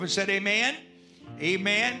Said amen.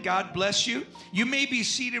 Amen. God bless you. You may be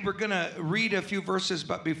seated. We're going to read a few verses,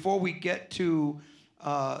 but before we get to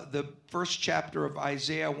the first chapter of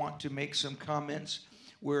Isaiah, I want to make some comments.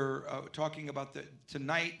 We're talking about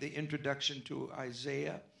tonight the introduction to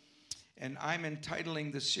Isaiah, and I'm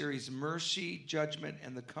entitling the series Mercy, Judgment,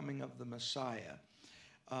 and the Coming of the Messiah.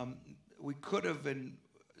 We could have and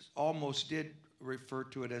almost did refer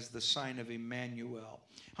to it as the sign of Emmanuel.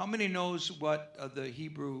 How many knows what the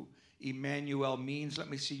Hebrew Emmanuel means? Let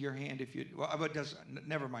me see your hand if you, well, it doesn't,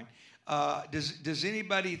 never mind. Does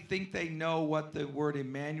anybody think they know what the word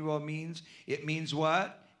Emmanuel means? It means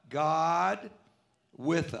what? God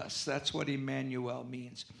with us. That's what Emmanuel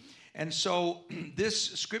means. And so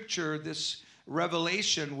this scripture, this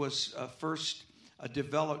revelation was first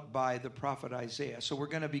developed by the prophet Isaiah. So we're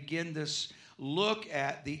going to begin this look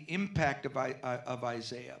at the impact of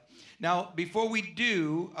Isaiah. Now, before we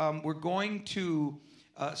do, we're going to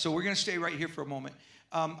stay right here for a moment.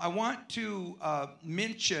 I want to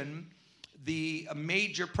mention the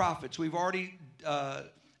major prophets. We've already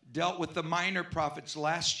dealt with the minor prophets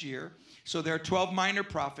last year. So there are 12 minor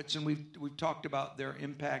prophets, and we've talked about their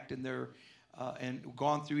impact and their and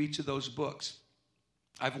gone through each of those books.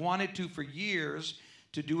 I've wanted to for years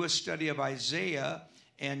to do a study of Isaiah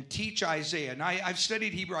and teach Isaiah. And I've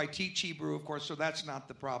studied Hebrew. I teach Hebrew, of course, so that's not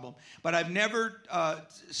the problem. But I've never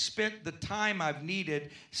spent the time I've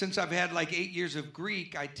needed. Since I've had like 8 years of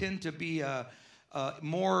Greek, I tend to be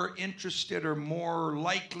more interested or more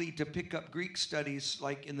likely to pick up Greek studies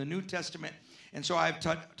like in the New Testament. And so I've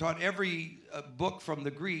taught every book from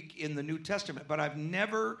the Greek in the New Testament. But I've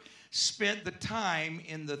never spent the time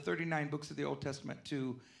in the 39 books of the Old Testament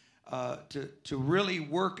to really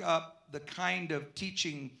work up the kind of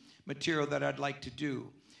teaching material that I'd like to do.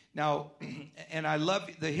 Now, and I love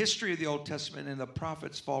the history of the Old Testament, and the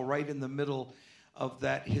prophets fall right in the middle of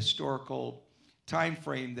that historical time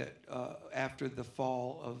frame that after the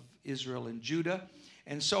fall of Israel and Judah.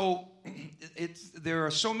 And so there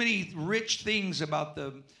are so many rich things about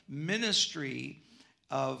the ministry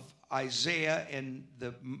of Isaiah and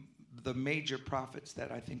the major prophets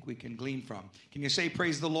that I think we can glean from. Can you say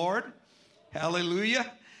praise the Lord?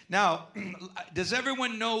 Hallelujah. Now, does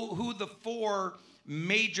everyone know who the four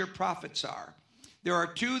major prophets are? There are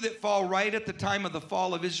two that fall right at the time of the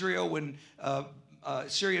fall of Israel when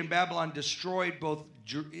Syria and Babylon destroyed both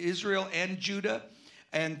Israel and Judah.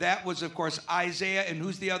 And that was, of course, Isaiah. And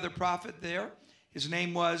who's the other prophet there? His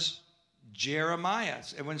name was Jeremiah.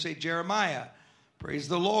 Everyone say Jeremiah. Praise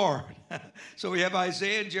the Lord. So we have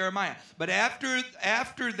Isaiah and Jeremiah. But after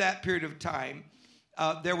that period of time,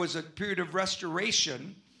 there was a period of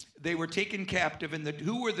restoration. They were taken captive. And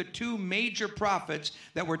who were the two major prophets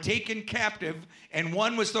that were taken captive? And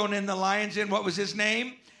one was thrown in the lion's den. What was his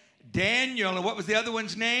name? Daniel. And what was the other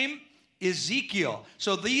one's name? Ezekiel.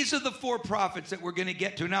 So these are the four prophets that we're going to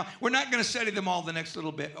get to. Now, we're not going to study them all the next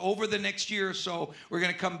little bit. Over the next year or so, we're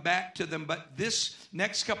going to come back to them. But this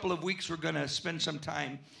next couple of weeks, we're going to spend some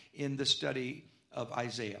time in the study of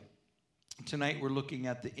Isaiah. Tonight, we're looking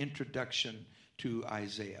at the introduction to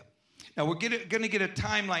Isaiah. Now, we're going to get a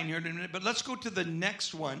timeline here in a minute, but let's go to the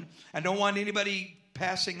next one. I don't want anybody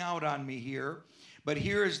passing out on me here, but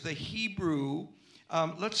here is the Hebrew.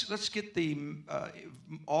 Let's get the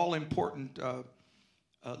all-important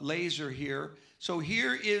laser here. So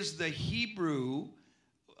here is the Hebrew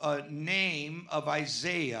name of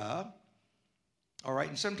Isaiah. All right,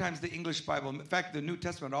 and sometimes the English Bible, in fact, the New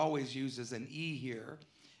Testament always uses an E here,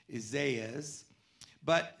 Isaiah's.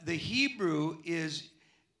 But the Hebrew is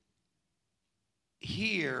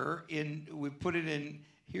here we put it in,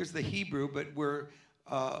 here's the Hebrew, but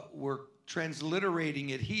we're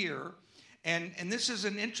transliterating it here. And this is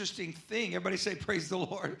an interesting thing. Everybody say, praise the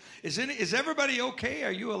Lord. Is everybody okay?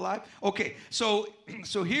 Are you alive? Okay, so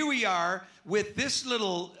here we are with this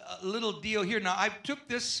little deal here. Now, I took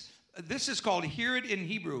this is called Hear It in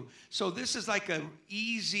Hebrew. So this is like a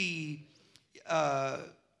easy,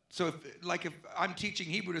 so if I'm teaching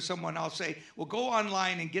Hebrew to someone, I'll say, well, go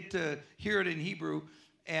online and get to Hear It in Hebrew.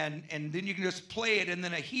 And then you can just play it, and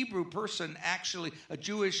then a Hebrew person actually, a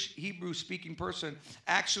Jewish Hebrew-speaking person,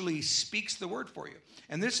 actually speaks the word for you.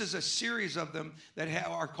 And this is a series of them that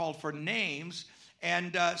are called for names.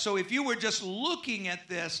 And so if you were just looking at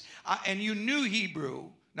this and you knew Hebrew,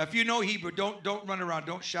 now if you know Hebrew, don't run around,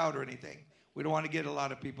 don't shout or anything. We don't want to get a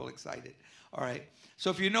lot of people excited. All right. So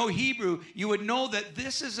if you know Hebrew, you would know that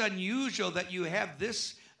this is unusual that you have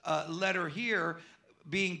this letter here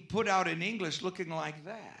being put out in English looking like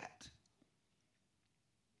that.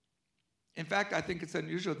 In fact, I think it's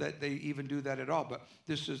unusual that they even do that at all, but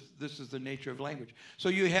this is the nature of language. So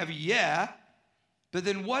you have yeah, But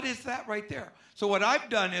then what is that right there? So what I've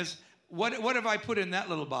done is, what have I put in that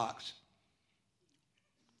little box?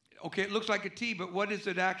 Okay, it looks like a T, but what is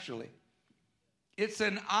it actually? It's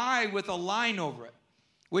an I with a line over it,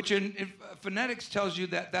 which in phonetics tells you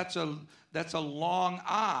that that's a long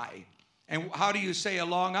I. And how do you say a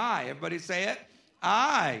long I? Everybody say it?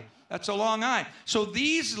 I. That's a long I. So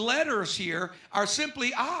these letters here are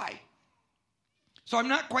simply I. So I'm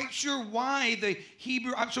not quite sure why the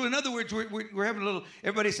Hebrew. So in other words, we're having a little.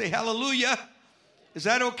 Everybody say hallelujah. Is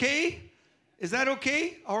that okay? Is that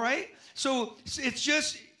okay? All right. So it's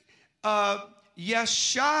just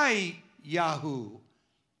Yeshayahu.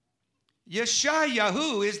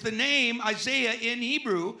 Yeshayahu is the name Isaiah in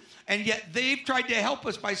Hebrew, and yet they've tried to help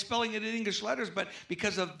us by spelling it in English letters, but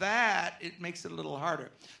because of that, it makes it a little harder.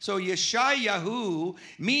 So Yeshayahu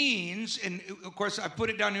means, and of course I put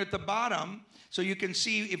it down here at the bottom, so you can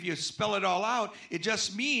see if you spell it all out, it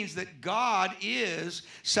just means that God is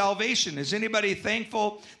salvation. Is anybody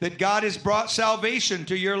thankful that God has brought salvation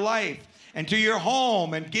to your life and to your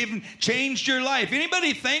home and changed your life?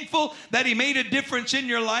 Anybody thankful that he made a difference in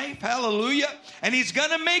your life? Hallelujah. And he's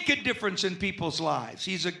going to make a difference in people's lives.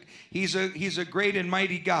 He's a great and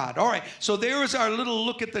mighty God. All right, so there is our little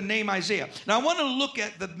look at the name Isaiah. Now I want to look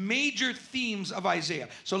at the major themes of Isaiah.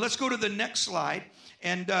 So let's go to the next slide.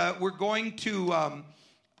 And we're going to,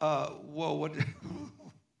 what?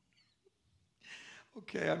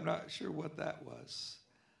 Okay, I'm not sure what that was.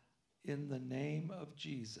 In the name of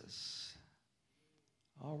Jesus.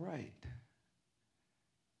 All right.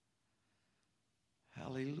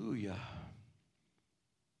 Hallelujah.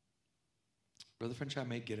 Brother French, I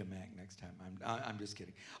may get a Mac next time. I'm just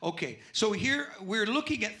kidding. Okay, so here we're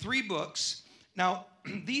looking at 3 books. Now,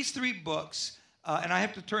 these 3 books, and I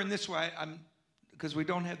have to turn this way because we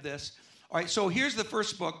don't have this. All right, so here's the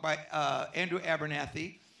first book by Andrew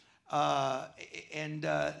Abernathy. And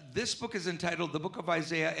this book is entitled The Book of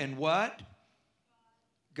Isaiah and what?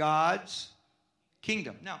 God's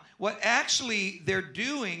Kingdom. Now, what actually they're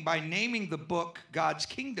doing by naming the book God's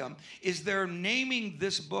Kingdom is they're naming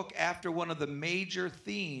this book after one of the major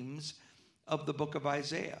themes of the book of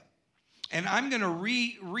Isaiah. And I'm going to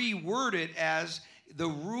reword it as the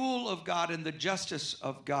rule of God and the justice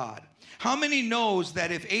of God. How many knows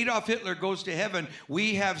that if Adolf Hitler goes to heaven,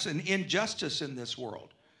 we have an injustice in this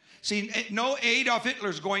world? See, no Adolf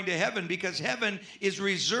Hitler's going to heaven because heaven is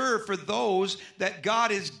reserved for those that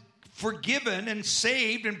God is forgiven and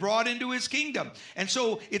saved and brought into his kingdom. And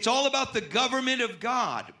so it's all about the government of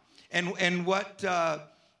God and what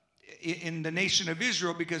in the nation of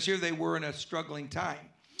Israel, because here they were in a struggling time.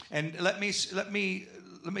 And let me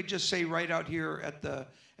just say right out here at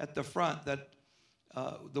the front that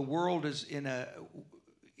the world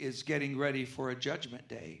is getting ready for a judgment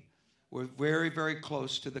day. We're very, very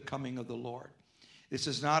close to the coming of the Lord. This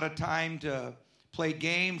is not a time to play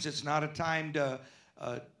games. It's not a time to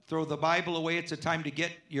throw the Bible away. It's a time to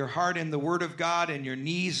get your heart in the Word of God and your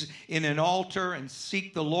knees in an altar and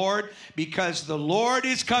seek the Lord, because the Lord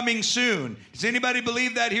is coming soon. Does anybody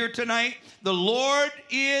believe that here tonight? The Lord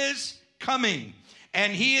is coming.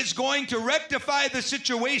 And he is going to rectify the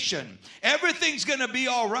situation. Everything's going to be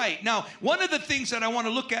all right. Now, one of the things that I want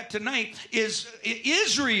to look at tonight is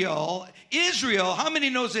Israel. Israel, how many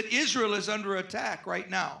knows that Israel is under attack right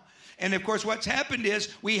now? And of course, what's happened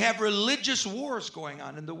is we have religious wars going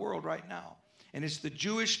on in the world right now. And it's the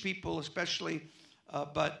Jewish people especially,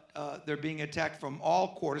 but they're being attacked from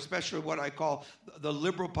all quarters, especially what I call the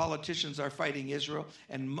liberal politicians are fighting Israel,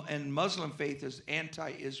 and Muslim faith is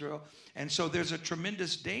anti-Israel. And so there's a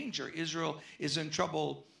tremendous danger. Israel is in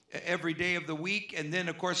trouble every day of the week. And then,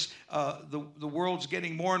 of course, the world's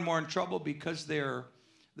getting more and more in trouble because they're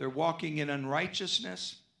walking in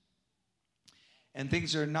unrighteousness. And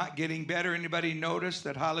things are not getting better. Anybody notice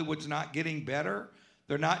that Hollywood's not getting better?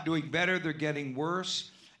 They're not doing better. They're getting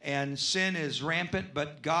worse. And sin is rampant,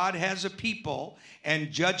 but God has a people,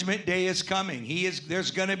 and judgment day is coming.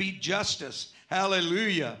 There's going to be justice.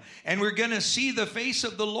 Hallelujah. And we're going to see the face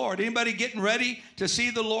of the Lord. Anybody getting ready to see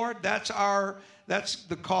the Lord? That's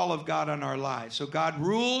the call of God on our lives. So God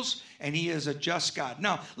rules, and he is a just God.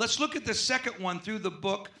 Now, let's look at the second one through the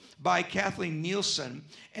book by Kathleen Nielsen.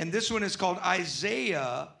 And this one is called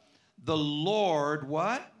Isaiah, the Lord.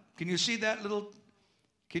 What? Can you see that little?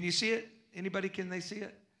 Can you see it? Anybody, can they see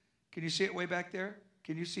it? Can you see it way back there?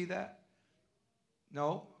 Can you see that?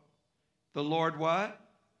 No? The Lord what?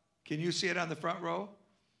 Can you see it on the front row?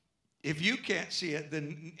 If you can't see it,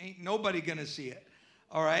 then ain't nobody going to see it.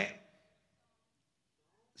 All right?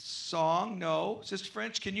 Song, no. Sister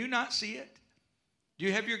French, can you not see it? Do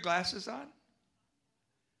you have your glasses on?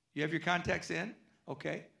 You have your contacts in?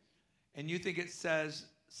 Okay. And you think it says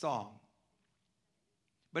song.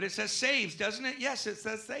 But it says saves, doesn't it? Yes, it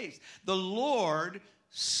says saves. The Lord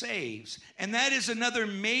saves. And that is another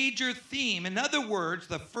major theme. In other words,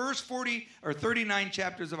 the first 40 or 39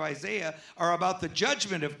 chapters of Isaiah are about the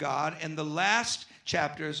judgment of God, and the last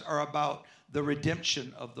chapters are about the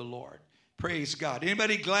redemption of the Lord. Praise God.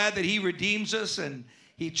 Anybody glad that he redeems us and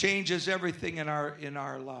he changes everything in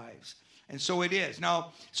our lives? And so it is.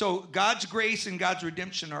 Now, so God's grace and God's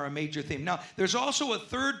redemption are a major theme. Now, there's also a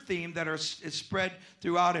third theme that is spread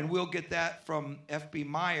throughout, and we'll get that from F.B.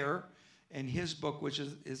 Meyer in his book, which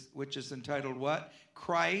is entitled what?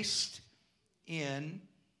 Christ in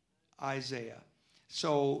Isaiah.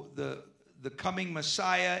 So the coming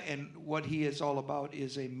Messiah and what he is all about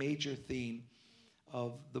is a major theme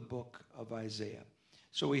of the book of Isaiah.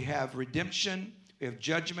 So we have redemption, we have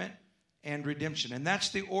judgment, and redemption. And that's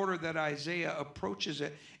the order that Isaiah approaches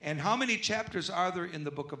it. And how many chapters are there in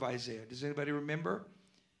the book of Isaiah? Does anybody remember?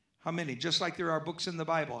 How many? Just like there are books in the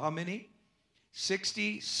Bible. How many?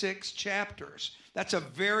 66 chapters. That's a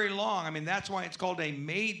very long, that's why it's called a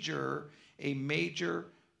major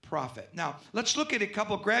prophet. Now, let's look at a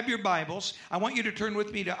couple. Grab your Bibles. I want you to turn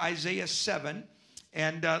with me to Isaiah 7.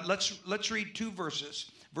 And let's read two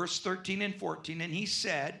verses. Verse 13 and 14. And he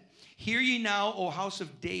said, "Hear ye now, O house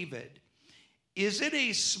of David. Is it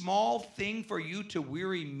a small thing for you to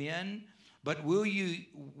weary men, but will you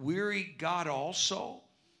weary God also?"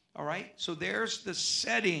 All right, so there's the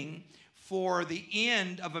setting for the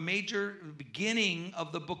end of a major beginning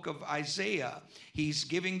of the book of Isaiah. He's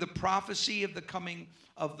giving the prophecy of the coming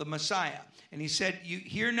of the Messiah. And he said, "You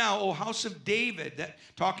hear now, O house of David," that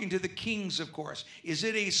talking to the kings, of course. "Is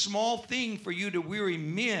it a small thing for you to weary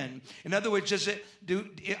men?" In other words,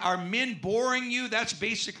 are men boring you? That's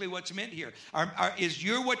basically what's meant here. Is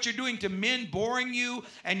what you're doing to men boring you,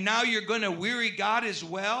 and now you're going to weary God as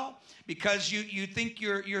well because you think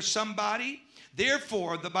you're somebody?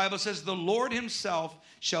 "Therefore," the Bible says, "the Lord himself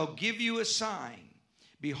shall give you a sign.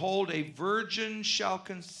 Behold, a virgin shall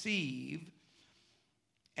conceive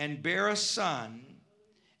and bear a son,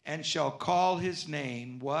 and shall call his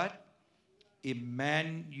name," what?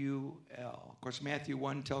 "Emmanuel." Of course, Matthew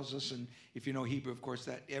 1 tells us, and if you know Hebrew, of course,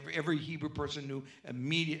 that every Hebrew person knew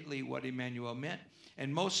immediately what Emmanuel meant.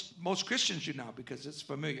 And most Christians do now because it's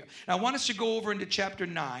familiar. Now, I want us to go over into chapter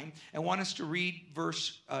 9. I want us to read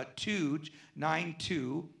verse 2,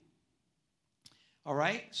 9:2. All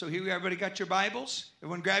right, so here we are. Everybody got your Bibles?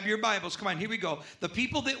 Everyone grab your Bibles. Come on, here we go. "The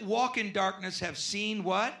people that walk in darkness have seen"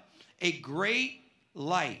 what? "A great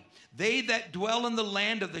light. They that dwell in the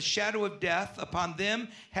land of the shadow of death, upon them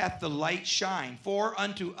hath the light shine. For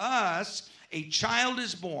unto us a child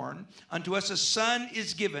is born, unto us a son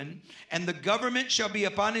is given, and the government shall be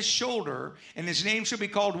upon his shoulder, and his name shall be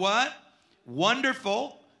called" what?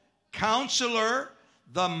 "Wonderful, Counselor,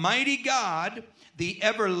 the Mighty God, the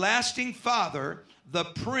Everlasting Father, the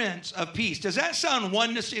Prince of Peace." Does that sound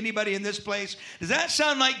oneness to anybody in this place? Does that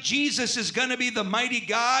sound like Jesus is going to be the mighty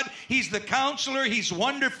God? He's the Counselor. He's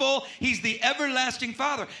wonderful. He's the Everlasting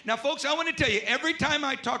Father. Now, folks, I want to tell you, every time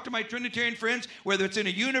I talk to my Trinitarian friends, whether it's in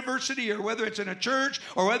a university or whether it's in a church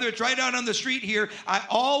or whether it's right out on the street here, I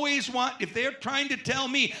always want, if they're trying to tell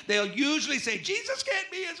me, they'll usually say, Jesus can't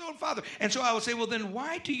be his own father. And so I will say, well, then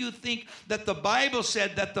why do you think that the Bible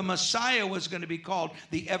said that the Messiah was going to be called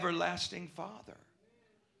the Everlasting Father?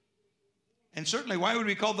 And certainly, why would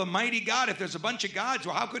we call the mighty God if there's a bunch of gods?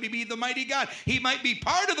 Well, how could he be the mighty God? He might be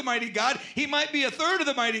part of the mighty God. He might be a third of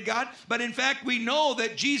the mighty God. But in fact, we know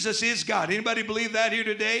that Jesus is God. Anybody believe that here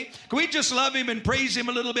today? Can we just love him and praise him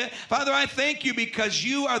a little bit? Father, I thank you because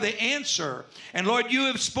you are the answer. And Lord, you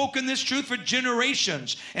have spoken this truth for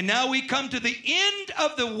generations. And now we come to the end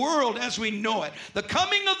of the world as we know it. The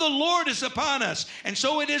coming of the Lord is upon us. And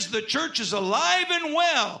so it is, the church is alive and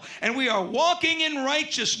well. And we are walking in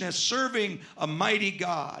righteousness, serving a mighty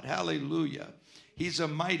God. Hallelujah. He's a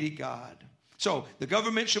mighty God. So the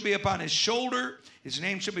government shall be upon his shoulder. His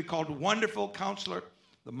name shall be called Wonderful Counselor,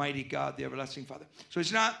 the Mighty God, the Everlasting Father. So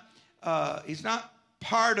he's not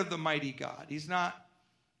part of the mighty God. He's not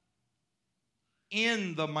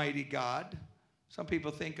in the mighty God. Some people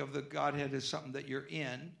think of the Godhead as something that you're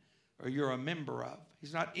in or you're a member of.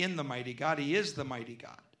 He's not in the mighty God. He is the mighty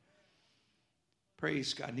God.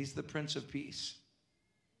 Praise God. And he's the Prince of Peace.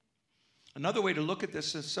 Another way to look at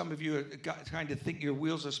this, as some of you are trying to think your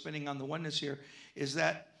wheels are spinning on the oneness here, is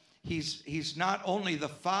that he's not only the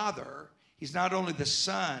Father, he's not only the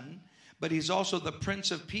Son, but he's also the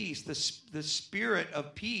Prince of Peace. The Spirit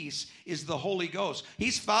of peace is the Holy Ghost.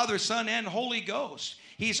 He's Father, Son, and Holy Ghost.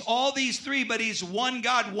 He's all these three, but he's one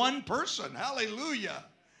God, one person. Hallelujah.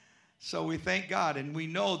 So we thank God, and we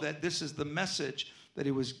know that this is the message that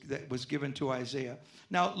was given to Isaiah.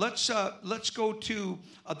 Now let's go to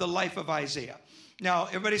the life of Isaiah. Now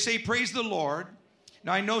everybody say, praise the Lord.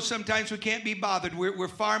 Now I know sometimes we can't be bothered. We're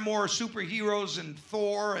far more superheroes and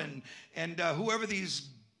Thor and whoever these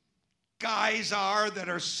guys are that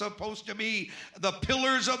are supposed to be the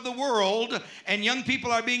pillars of the world, and young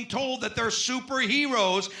people are being told that they're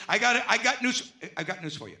superheroes. I got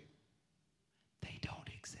news for you. They don't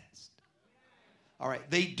exist. All right,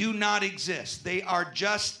 they do not exist. They are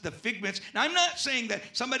just the figments. Now, I'm not saying that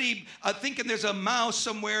somebody thinking there's a mouse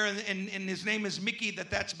somewhere and his name is Mickey,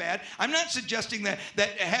 that's bad. I'm not suggesting that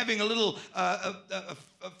having a little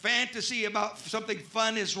a fantasy about something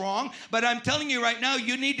fun is wrong, but I'm telling you right now,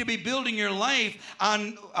 you need to be building your life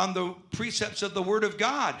on the precepts of the Word of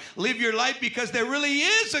God. Live your life because there really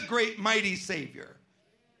is a great, mighty Savior.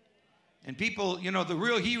 And people, the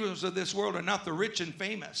real heroes of this world are not the rich and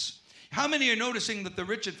famous. How many are noticing that the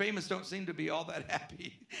rich and famous don't seem to be all that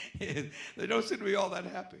happy? They don't seem to be all that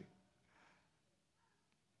happy.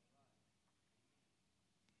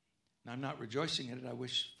 Now, I'm not rejoicing in it. I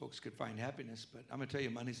wish folks could find happiness, but I'm going to tell you,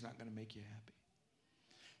 money's not going to make you happy.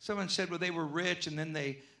 Someone said, well, they were rich, and then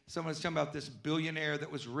someone was talking about this billionaire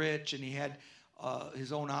that was rich, and he had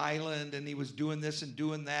his own island, and he was doing this and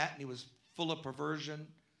doing that, and he was full of perversion.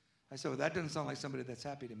 I said, well, that doesn't sound like somebody that's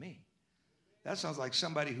happy to me. That sounds like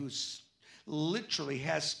somebody who's literally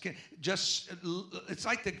has just, it's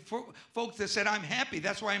like the folks that said, I'm happy,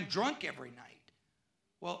 that's why I'm drunk every night.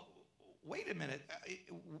 Well, wait a minute.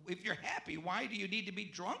 If you're happy, why do you need to be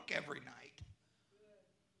drunk every night?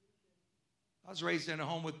 I was raised in a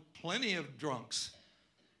home with plenty of drunks.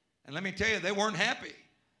 And let me tell you, they weren't happy.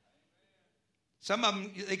 Some of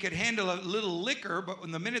them, they could handle a little liquor, but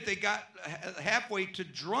when the minute they got halfway to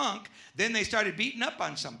drunk, then they started beating up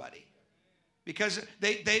on somebody. Because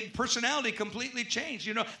they personality completely changed.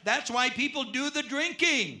 That's why people do the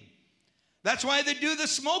drinking. That's why they do the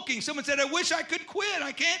smoking. Someone said, I wish I could quit.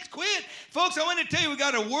 I can't quit. Folks, I want to tell you, we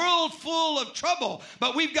got a world full of trouble,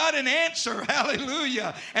 but we've got an answer.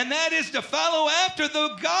 Hallelujah. And that is to follow after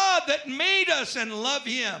the God that made us and love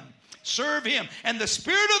Him. Serve Him. And the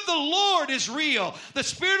Spirit of the Lord is real. The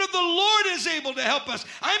Spirit of the Lord is able to help us.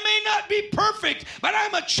 I may not be perfect, but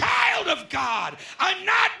I'm a child of God. I'm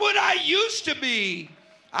not what I used to be.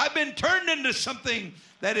 I've been turned into something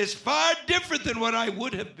that is far different than what I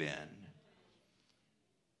would have been.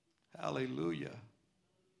 Hallelujah.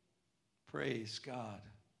 Praise God.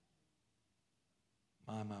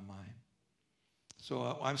 My.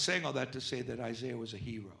 So I'm saying all that to say that Isaiah was a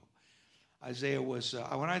hero. Isaiah was,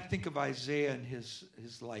 when I think of Isaiah and his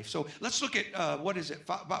life. So let's look at,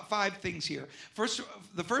 about 5 things here.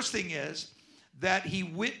 The first thing is that he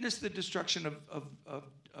witnessed the destruction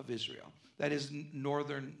of Israel. That is the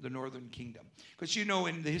northern kingdom. Because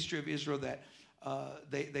in the history of Israel that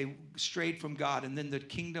they strayed from God, and then the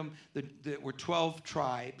kingdom, there were 12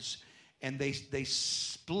 tribes, and they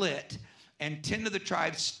split, and 10 of the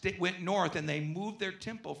tribes went north, and they moved their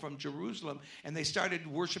temple from Jerusalem, and they started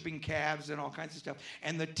worshiping calves and all kinds of stuff.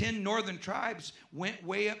 And the 10 northern tribes went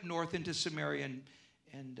way up north into Samaria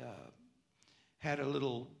and had a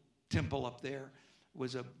little temple up there. It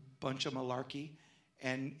was a bunch of malarkey.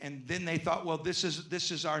 And then they thought, well, this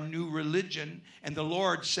is our new religion. And the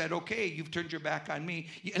Lord said, okay, you've turned your back on me.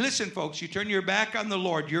 Listen, folks, you turn your back on the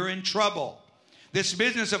Lord, you're in trouble. This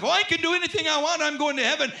business of, I can do anything I want, I'm going to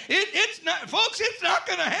heaven. It's not, folks, it's not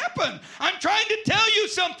going to happen. I'm trying to tell you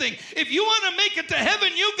something. If you want to make it to heaven,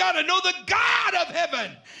 you've got to know the God of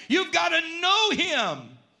heaven. You've got to know Him.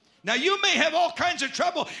 Now, you may have all kinds of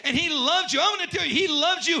trouble, and He loves you. I'm going to tell you, He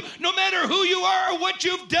loves you no matter who you are or what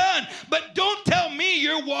you've done. But don't tell me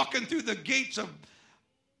you're walking through the gates of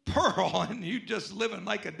pearl and you just living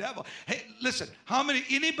like a devil. Hey, listen,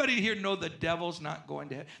 anybody here know the devil's not going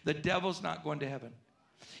to heaven? The devil's not going to heaven.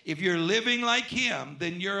 If you're living like him,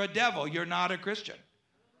 then you're a devil. You're not a Christian.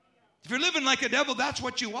 If you're living like a devil, that's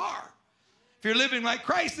what you are. If you're living like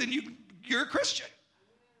Christ, then you're a Christian.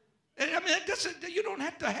 I mean, you don't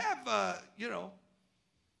have to have,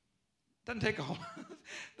 doesn't take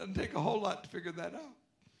a whole lot to figure that out.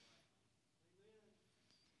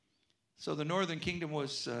 So the northern kingdom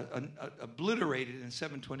was obliterated in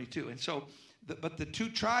 722. And so, but the 2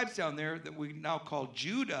 tribes down there that we now call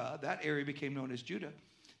Judah, that area became known as Judah.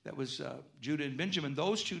 That was Judah and Benjamin.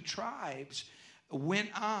 Those 2 tribes went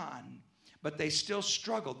on, but they still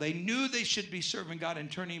struggled. They knew they should be serving God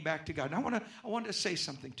and turning back to God. And I want to say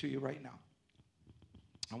something to you right now.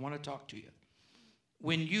 I want to talk to you.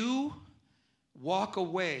 When you walk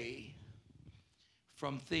away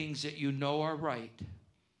from things that you know are right,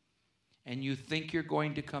 and you think you're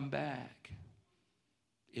going to come back,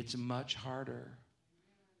 it's much harder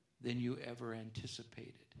than you ever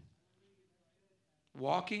anticipated.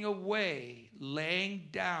 Walking away, laying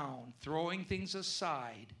down, throwing things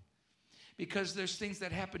aside, because there's things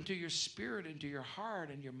that happen to your spirit and to your heart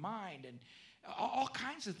and your mind and all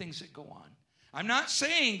kinds of things that go on. I'm not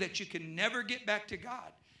saying that you can never get back to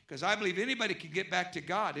God, because I believe anybody can get back to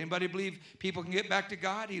God. Anybody believe people can get back to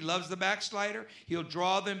God? He loves the backslider. He'll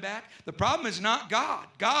draw them back. The problem is not God.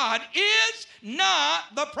 God is not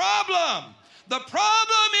the problem. The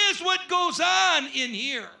problem is what goes on in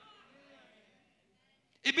here.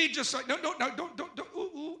 It'd be just like, no, don't,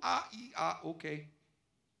 okay.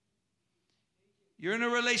 You're in a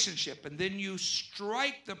relationship, and then you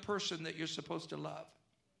strike the person that you're supposed to love.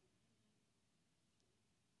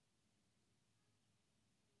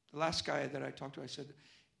 The last guy that I talked to, I said,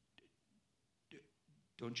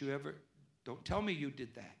 don't tell me you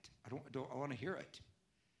did that. I want to hear it.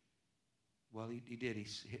 Well, he did. He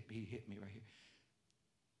hit me right here.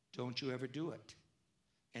 Don't you ever do it.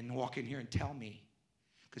 And walk in here and tell me.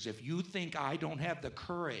 Because if you think I don't have the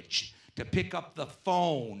courage to pick up the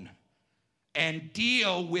phone and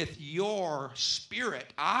deal with your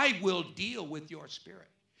spirit, I will deal with your spirit.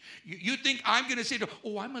 You think I'm going to say,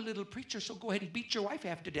 I'm a little preacher, so go ahead and beat your wife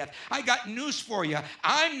half to death. I got news for you.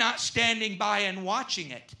 I'm not standing by and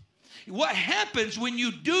watching it. What happens when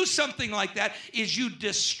you do something like that is you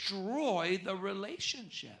destroy the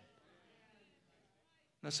relationship.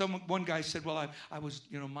 Now, one guy said, well, I was,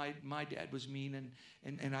 my dad was mean,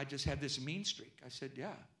 and I just had this mean streak. I said,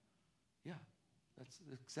 yeah, that's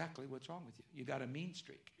exactly what's wrong with you. You got a mean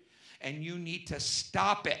streak, and you need to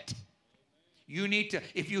stop it. You need to,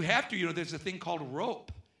 if you have to, there's a thing called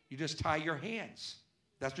rope. You just tie your hands.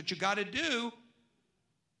 That's what you got to do.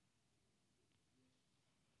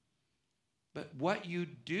 But what you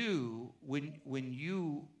do when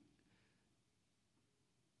you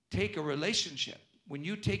take a relationship, when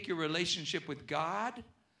you take your relationship with God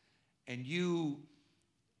and you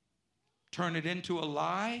turn it into a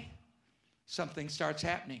lie, something starts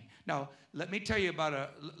happening. Now, let me tell you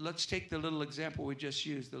let's take the little example we just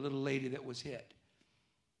used, the little lady that was hit.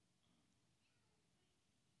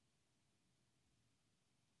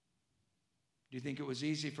 Do you think it was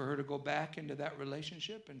easy for her to go back into that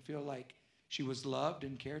relationship and feel like she was loved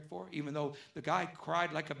and cared for, even though the guy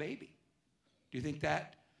cried like a baby? Do you think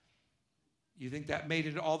that made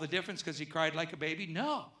it all the difference because he cried like a baby?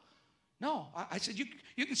 No. I said,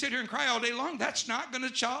 you can sit here and cry all day long. That's not going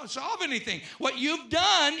to solve anything. What you've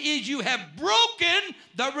done is you have broken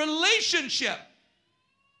the relationship.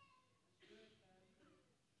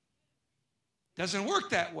 Doesn't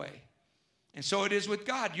work that way. And so it is with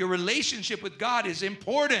God. Your relationship with God is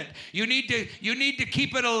important. You need to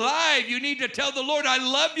keep it alive. You need to tell the Lord, I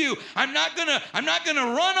love you. I'm not gonna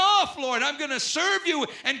run off, Lord. I'm gonna serve you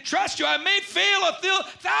and trust you. I may fail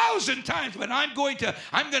 1,000 times, but I'm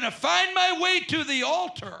gonna find my way to the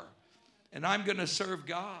altar, and I'm gonna serve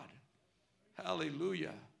God.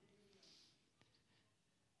 Hallelujah.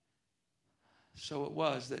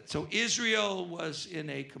 So Israel was in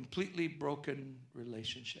a completely broken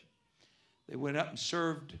relationship. They went up and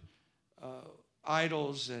served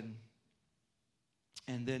idols, and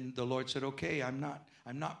then the Lord said, okay, I'm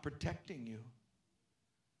not protecting you.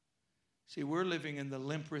 See, we're living in the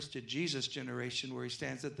limp-wristed Jesus generation where he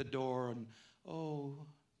stands at the door and,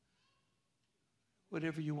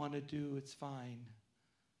 whatever you want to do, it's fine.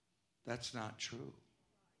 That's not true.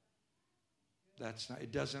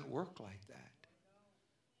 It doesn't work like that.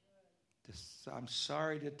 I'm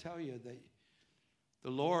sorry to tell you that the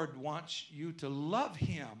Lord wants you to love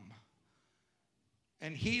him.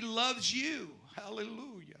 And he loves you.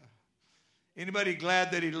 Hallelujah. Anybody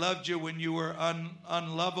glad that he loved you when you were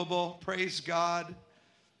unlovable? Praise God.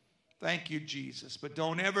 Thank you, Jesus. But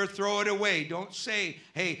don't ever throw it away. Don't say,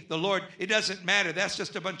 hey, the Lord, it doesn't matter. That's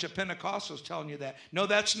just a bunch of Pentecostals telling you that. No,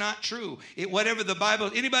 that's not true. Whatever the Bible,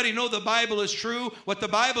 anybody know the Bible is true? What the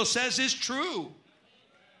Bible says is true.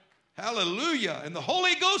 Hallelujah. And the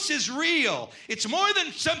Holy Ghost is real. It's more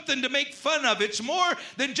than something to make fun of. It's more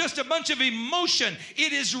than just a bunch of emotion.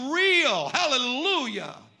 It is real.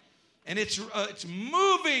 Hallelujah. And it's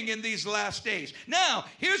moving in these last days. Now,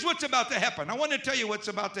 here's what's about to happen. I want to tell you what's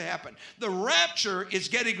about to happen. The rapture is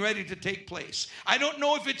getting ready to take place. I don't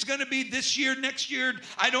know if it's going to be this year, next year.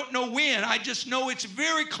 I don't know when. I just know it's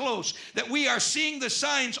very close, that we are seeing the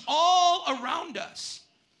signs all around us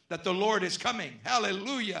that the Lord is coming.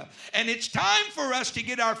 Hallelujah. And it's time for us to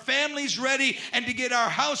get our families ready and to get our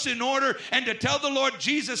house in order and to tell the Lord,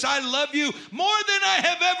 Jesus, I love you more than I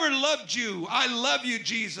have ever loved you. I love you,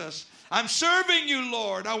 Jesus. I'm serving you,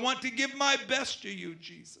 Lord. I want to give my best to you,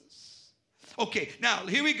 Jesus. Okay, now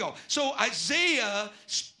here we go. So Isaiah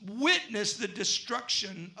witnessed the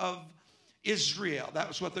destruction of Israel. That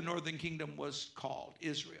was what the northern kingdom was called,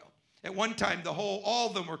 Israel. At one time, all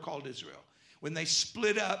of them were called Israel. When they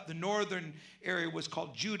split up, the northern area was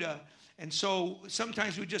called Judah. And so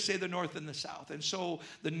sometimes we just say the north and the south. And so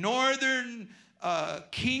the northern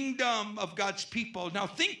kingdom of God's people. Now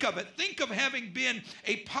think of it. Think of having been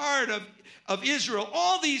a part of Israel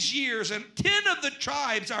all these years, and 10 of the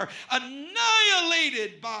tribes are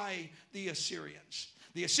annihilated by the Assyrians.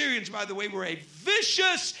 The Assyrians, by the way, were a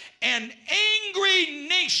vicious and angry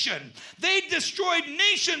nation. They destroyed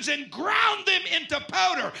nations and ground them into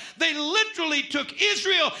powder. They literally took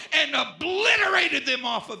Israel and obliterated them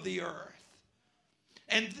off of the earth.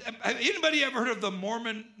 And anybody ever heard of the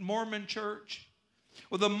Mormon church?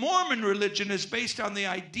 Well, the Mormon religion is based on the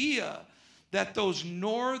idea that those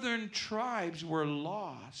northern tribes were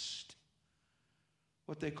lost.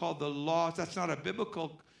 What they call the lost. That's not a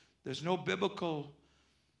biblical, there's no biblical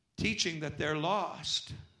teaching that they're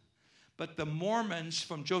lost. But the Mormons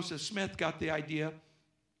from Joseph Smith got the idea,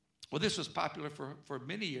 well, this was popular for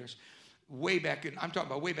many years, I'm talking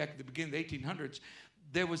about way back at the beginning of the 1800s.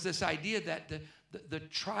 There was this idea that the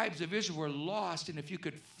tribes of Israel were lost, and if you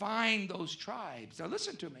could find those tribes. Now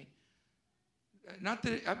listen to me.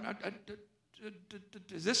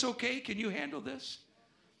 Is this okay? Can you handle this?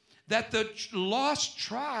 That the lost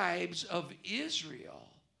tribes of Israel.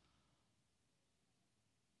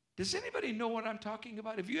 Does anybody know what I'm talking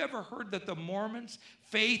about? Have you ever heard that the Mormons'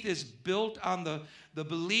 faith is built on the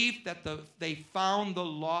belief that they found the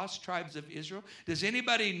lost tribes of Israel? Does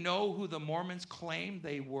anybody know who the Mormons claim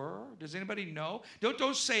they were? Does anybody know?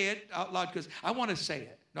 Don't say it out loud because I want to say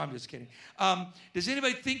it. No, I'm just kidding. Does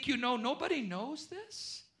anybody think you know? Nobody knows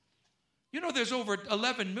this? You know there's over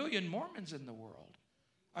 11 million Mormons in the world.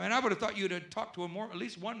 I mean, I would have thought you'd have talked to at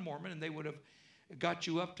least one Mormon, and they would have got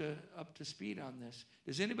you up to speed on this.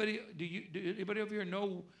 Does anybody over here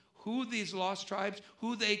know who these lost tribes,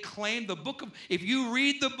 who they claim? If you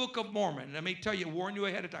read the Book of Mormon, let me tell you, warn you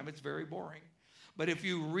ahead of time, it's very boring. But if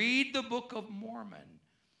you read the Book of Mormon,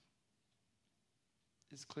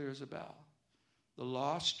 it's clear as a bell. The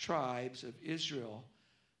lost tribes of Israel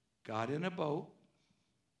got in a boat,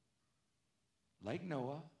 like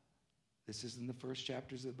Noah. This is in the first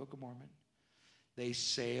chapters of the Book of Mormon. They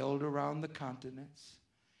sailed around the continents,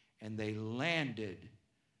 and they landed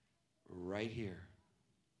right here.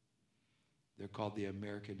 They're called the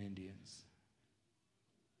American Indians.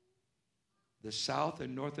 The South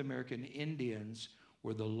and North American Indians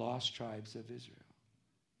were the lost tribes of Israel.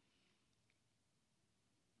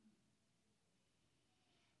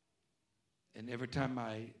 And every time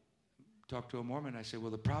I talk to a Mormon, I say,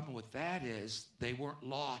 well, the problem with that is they weren't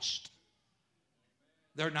lost.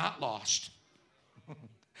 They're not lost.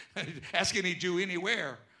 Ask any Jew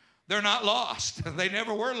anywhere. They're not lost. They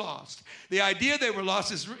never were lost. The idea they were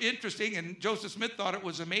lost is interesting, and Joseph Smith thought it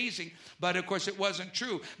was amazing, but of course it wasn't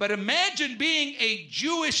true. But imagine being a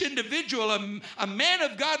Jewish individual, a man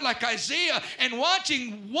of God like Isaiah, and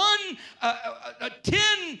watching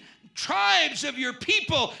 10 tribes of your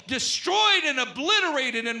people destroyed and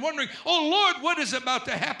obliterated, and wondering, oh Lord, what is about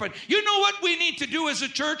to happen? You know what we need to do as a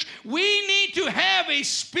church? We need to have a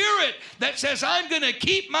spirit that says, I'm going to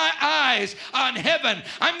keep my eyes on heaven.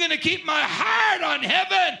 I'm going to keep my heart on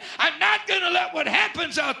heaven. I'm not going to let what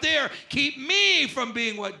happens out there keep me from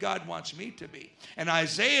being what God wants me to be. And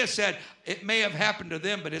Isaiah said, it may have happened to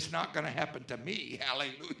them, but it's not going to happen to me.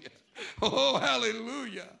 Hallelujah. Oh,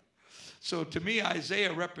 hallelujah. So to me,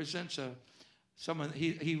 Isaiah represents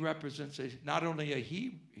he represents not only a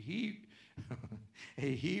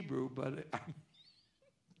Hebrew, but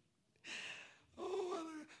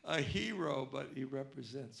a hero, but he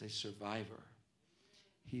represents a survivor.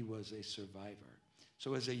 He was a survivor.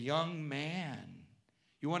 So as a young man,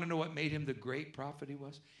 you want to know what made him the great prophet he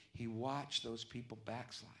was? He watched those people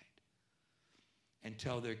backslide and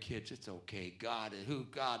tell their kids, it's okay, God is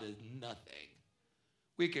nothing.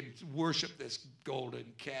 We can worship this golden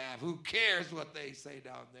calf. Who cares what they say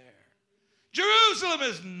down there? Jerusalem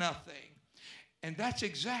is nothing. And that's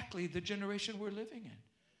exactly the generation we're living in.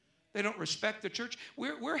 They don't respect the church.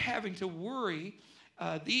 We're having to worry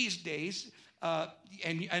these days,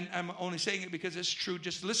 and I'm only saying it because it's true.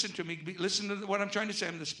 Just listen to me. Listen to what I'm trying to say.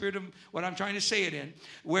 I'm the spirit of what I'm trying to say it in.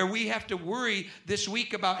 Where we have to worry this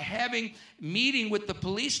week about having meeting with the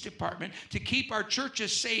police department to keep our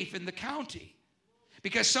churches safe in the county.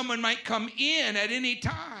 Because someone might come in at any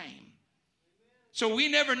time. So we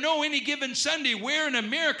never know any given Sunday where in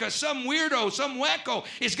America some weirdo, some wacko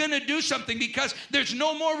is going to do something, because there's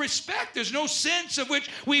no more respect. There's no sense of which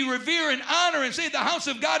we revere and honor and say the house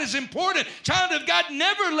of God is important. Child of God,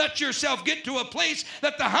 never let yourself get to a place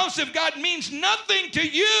that the house of God means nothing to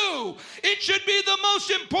you. It should be the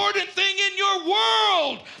most important thing in your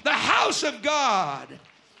world, the house of God.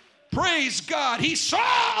 Praise God. He saw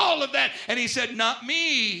all of that and he said, not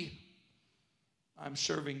me. I'm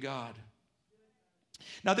serving God.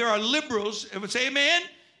 Now, there are liberals. It would say amen.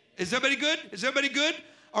 Is everybody good? Is everybody good?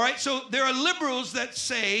 All right, so there are liberals that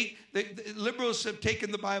say, liberals have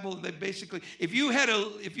taken the Bible and they basically, if you had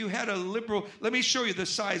a liberal, let me show you the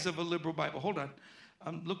size of a liberal Bible. Hold on.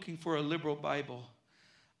 I'm looking for a liberal Bible.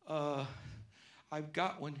 I've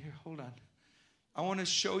got one here. Hold on. I want to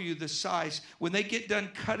show you the size. When they get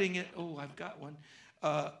done cutting it, I've got one.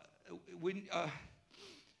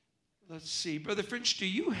 Let's see. Brother French, do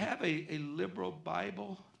you have a liberal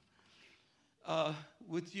Bible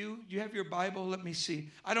with you? Do you have your Bible? Let me see.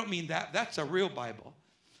 I don't mean that. That's a real Bible.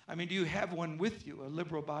 I mean, do you have one with you, a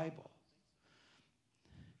liberal Bible?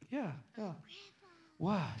 Yeah.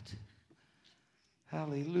 What?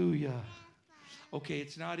 Hallelujah. Okay,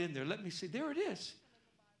 it's not in there. Let me see. There it is.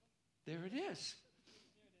 There it is.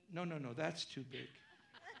 No, that's too big.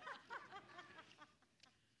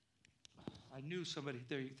 I knew somebody.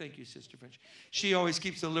 Thank you, Sister French. She always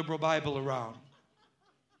keeps the liberal Bible around.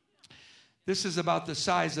 This is about the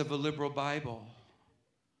size of a liberal Bible.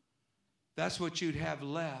 That's what you'd have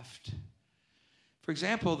left. For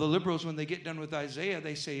example, the liberals, when they get done with Isaiah,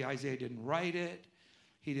 they say Isaiah didn't write it.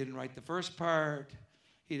 He didn't write the first part.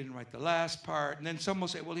 He didn't write the last part. And then some will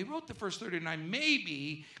say, well, he wrote the first 39.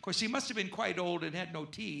 Maybe. Of course, he must have been quite old and had no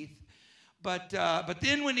teeth. But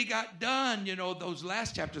then when he got done, those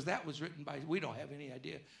last chapters, that was written by, we don't have any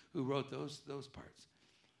idea who wrote those parts.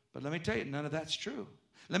 But let me tell you, none of that's true.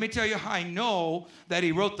 Let me tell you how I know that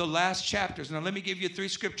he wrote the last chapters. Now, let me give you 3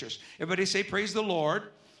 scriptures. Everybody say, praise the Lord.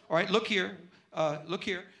 All right, look here. Look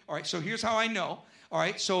here. All right, so here's how I know. All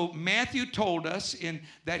right, so Matthew told us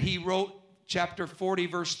that he wrote chapter 40,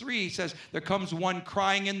 verse 3. He says, there comes one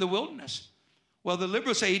crying in the wilderness. Well, the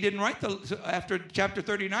liberals say he didn't write after chapter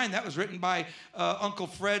 39. That was written by Uncle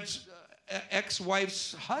Fred's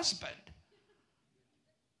ex-wife's husband.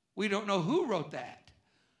 We don't know who wrote that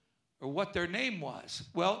or what their name was.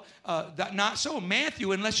 Well, not so.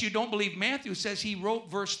 Matthew, unless you don't believe Matthew, says he wrote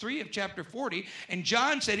verse 3 of chapter 40. And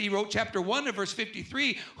John said he wrote chapter 1 of verse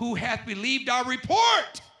 53, who hath believed our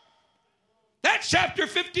report. That's chapter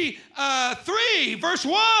 53, verse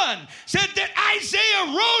 1, said that Isaiah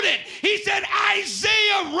wrote it. He said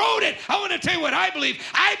Isaiah wrote it. I want to tell you what I believe.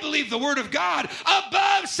 I believe the word of God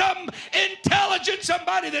above some intelligent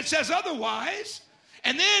somebody that says otherwise.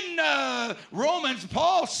 And then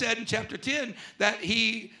Paul said in chapter 10 that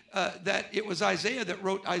that it was Isaiah that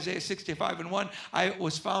wrote Isaiah 65:1. I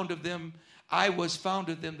was found of them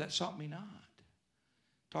that sought me not.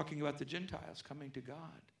 Talking about the Gentiles coming to God.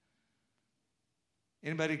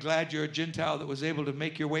 Anybody glad you're a Gentile that was able to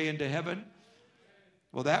make your way into heaven?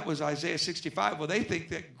 Well, that was Isaiah 65. Well, they think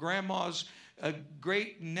that grandma's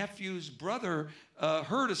great nephew's brother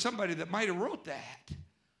heard of somebody that might have wrote that.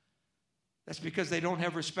 That's because they don't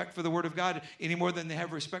have respect for the word of God any more than they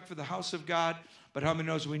have respect for the house of God. But how many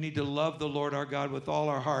knows we need to love the Lord our God with all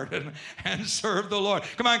our heart and serve the Lord?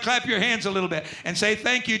 Come on, clap your hands a little bit and say,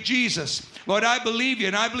 thank you, Jesus. Lord, I believe you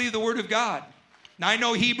and I believe the word of God. Now, I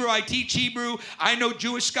know Hebrew. I teach Hebrew. I know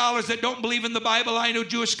Jewish scholars that don't believe in the Bible. I know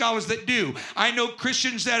Jewish scholars that do. I know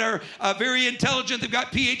Christians that are very intelligent. They've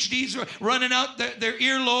got PhDs running out their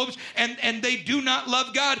earlobes, and they do not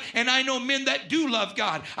love God. And I know men that do love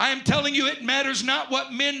God. I am telling you, it matters not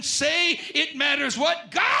what men say. It matters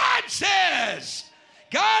what God says.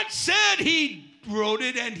 God said he wrote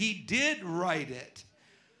it, and he did write it.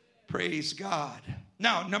 Praise God.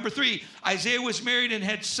 Now, number 3, Isaiah was married and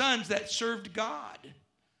had sons that served God.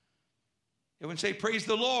 Everyone say, praise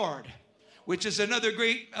the Lord, which is another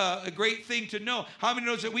great thing to know. How many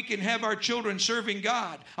knows that we can have our children serving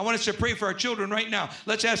God? I want us to pray for our children right now.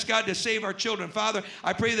 Let's ask God to save our children. Father,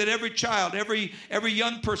 I pray that every child, every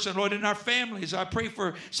young person, Lord, in our families, I pray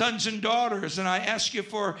for sons and daughters, and I ask you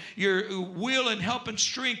for your will and help and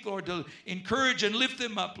strength, Lord, to encourage and lift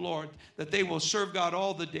them up, Lord, that they will serve God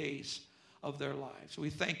all the days of their lives. We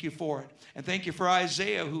thank you for it. And thank you for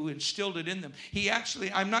Isaiah who instilled it in them. He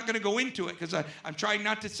actually, I'm not going to go into it because I'm trying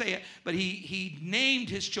not to say it, but he named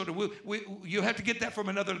his children. You have to get that from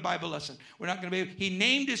another Bible lesson. We're not going to be able, he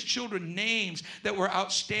named his children names that were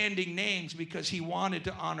outstanding names because he wanted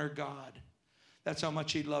to honor God. That's how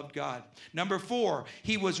much he loved God. Number 4,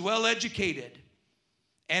 he was well educated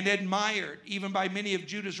and admired even by many of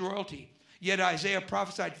Judah's royalty. Yet Isaiah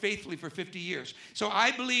prophesied faithfully for 50 years. So I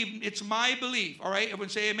believe, it's my belief. All right, everyone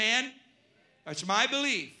say amen. It's my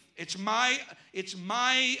belief. It's my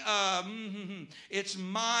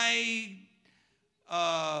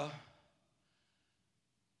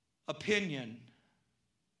opinion.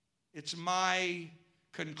 It's my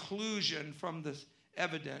conclusion from the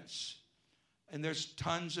evidence. And there's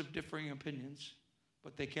tons of differing opinions,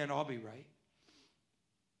 but they can't all be right.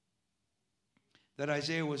 That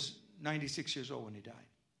Isaiah was 96 years old when he died.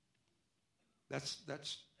 That's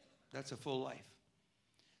a full life.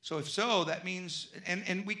 So if so, that means,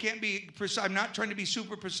 and we can't be precise. I'm not trying to be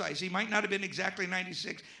super precise. He might not have been exactly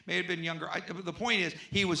 96, may have been younger. The point is,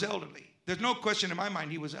 he was elderly. There's no question in my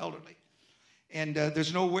mind he was elderly. And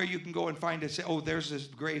there's nowhere you can go and find it, say, oh, there's his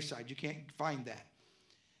graveside. You can't find that.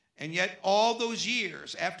 And yet all those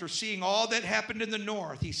years, after seeing all that happened in the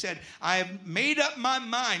north, he said, I have made up my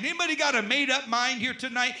mind. Anybody got a made up mind here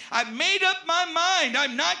tonight? I've made up my mind.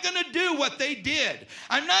 I'm not going to do what they did.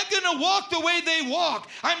 I'm not going to walk the way they walk.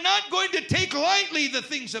 I'm not going to take lightly the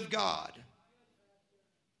things of God.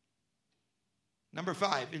 Number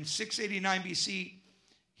 5, in 689 BC,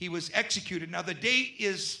 he was executed. Now the date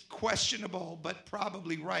is questionable, but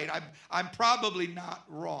probably right. I'm probably not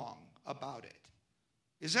wrong about it.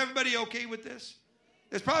 Is everybody okay with this?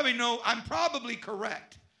 There's probably I'm probably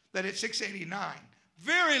correct that it's 689.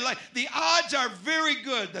 The odds are very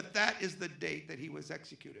good that that is the date that he was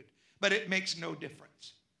executed. But it makes no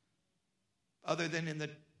difference. Other than in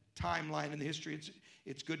the timeline and the history,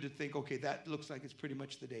 it's good to think, okay, that looks like it's pretty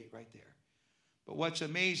much the date right there. But what's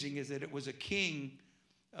amazing is that it was a king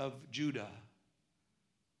of Judah,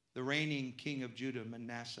 the reigning king of Judah,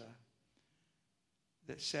 Manasseh,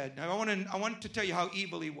 that said, now I want to tell you how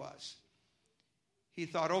evil he was. He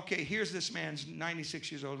thought, okay, here's this man's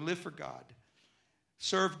 96 years old, live for God,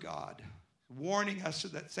 serve God, warning us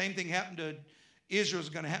that same thing happened to Israel is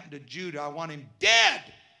going to happen to Judah. I want him dead.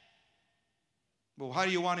 Well, how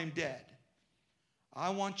do you want him dead? I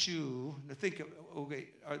want you to think of,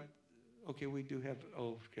 okay, we do have,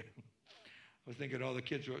 okay. I was thinking all the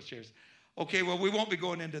kids were upstairs. Okay, well, we won't be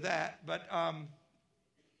going into that, but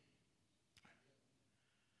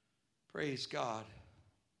praise God.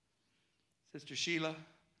 Sister Sheila,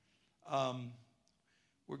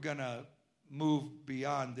 we're going to move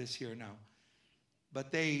beyond this here now.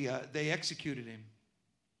 But they executed him.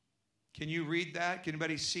 Can you read that? Can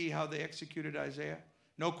anybody see how they executed Isaiah?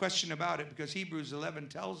 No question about it, because Hebrews 11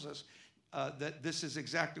 tells us that this is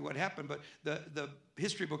exactly what happened. But the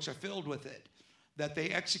history books are filled with it, that they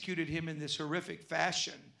executed him in this horrific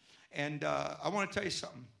fashion. And I want to tell you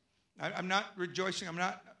something. I'm not rejoicing. I'm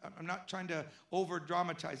not trying to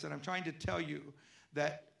over-dramatize it. I'm trying to tell you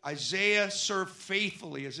that Isaiah served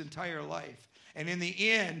faithfully his entire life. And in the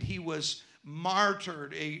end, he was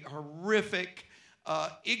martyred, a horrific,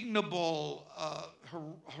 ignoble,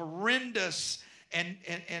 horrendous,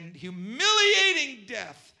 and humiliating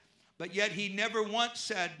death. But yet he never once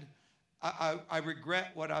said, I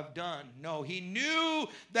regret what I've done. No, he knew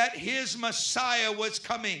that his Messiah was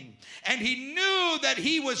coming. And he knew that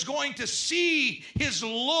he was going to see his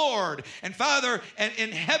Lord. And Father,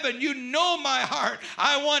 in heaven, you know my heart.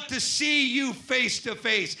 I want to see you face to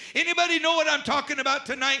face. Anybody know what I'm talking about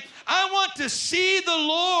tonight? I want to see the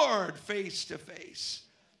Lord face to face.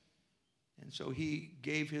 And so he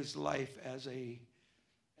gave his life as a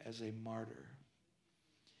martyr.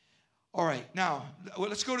 All right, now,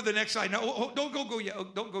 let's go to the next slide. No, don't go yet.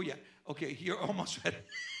 Don't go yet. Okay, you're almost ready.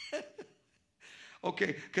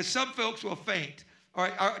 Okay, because some folks will faint. All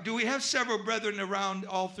right, do we have several brethren around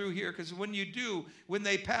all through here? Because when you do, when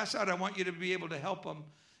they pass out, I want you to be able to help them.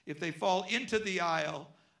 If they fall into the aisle,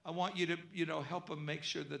 I want you to, help them make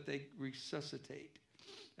sure that they resuscitate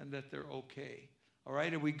and that they're okay. All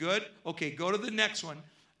right, are we good? Okay, go to the next one,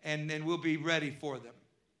 and then we'll be ready for them.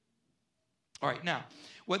 All right, now,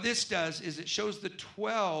 what this does is it shows the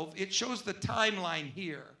timeline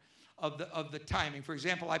here of the timing. For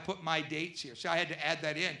example, I put my dates here. So I had to add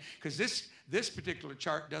that in because this particular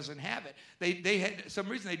chart doesn't have it. They had some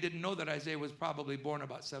reason they didn't know that Isaiah was probably born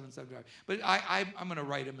about 775. But I'm going to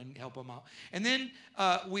write him and help him out. And then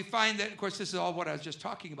we find that, of course, this is all what I was just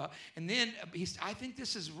talking about. And then I think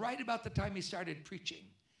this is right about the time he started preaching.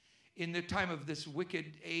 In the time of this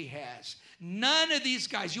wicked Ahaz. None of these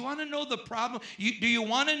guys. You want to know the problem? Do you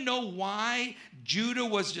want to know why Judah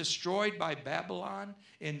was destroyed by Babylon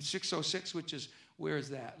in 606, which is, where is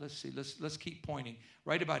that? Let's see. Let's keep pointing.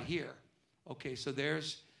 Right about here. Okay, so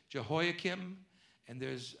there's Jehoiakim, and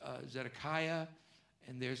there's Zedekiah,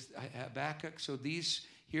 and there's Habakkuk. So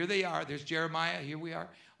here they are. There's Jeremiah. Here we are.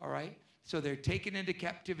 All right. So they're taken into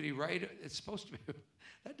captivity, right? It's supposed to be.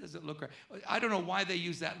 That doesn't look right. I don't know why they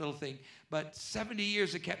use that little thing, but 70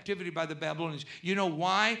 years of captivity by the Babylonians. You know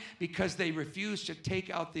why? Because they refused to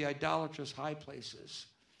take out the idolatrous high places.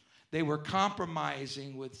 They were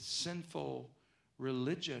compromising with sinful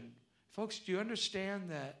religion. Folks, do you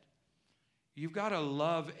understand that you've got to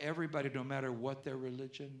love everybody no matter what their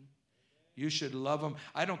religion? You should love them.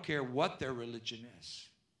 I don't care what their religion is.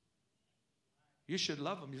 You should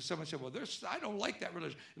love them. Someone said, well, I don't like that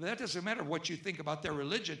religion. But that doesn't matter what you think about their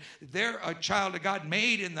religion. They're a child of God,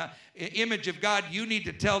 made in the image of God. You need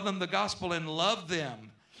to tell them the gospel and love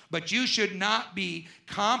them. But you should not be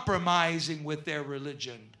compromising with their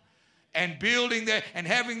religion and building their and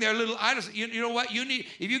having their little idols. You know what? You need,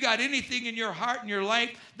 if you got anything in your heart and your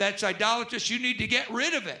life that's idolatrous, you need to get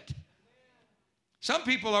rid of it. Some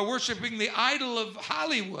people are worshiping the idol of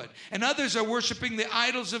Hollywood, and others are worshiping the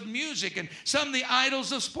idols of music, and some the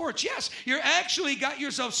idols of sports. Yes, you're actually got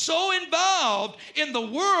yourself so involved in the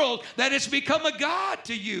world that it's become a god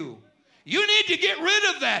to you. You need to get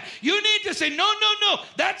rid of that. You need to say, no,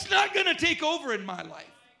 that's not going to take over in my life.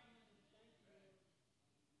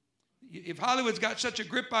 If Hollywood's got such a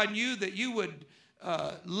grip on you that you would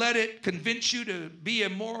let it convince you to be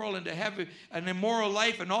immoral and to have an immoral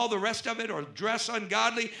life and all the rest of it, or dress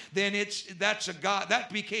ungodly, then that's a god.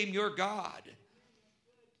 That became your god.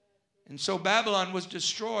 And so Babylon was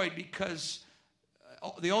destroyed because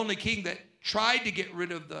the only king that tried to get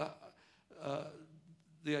rid of the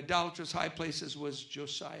idolatrous high places was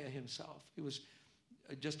Josiah himself. He was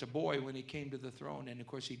just a boy when he came to the throne, and of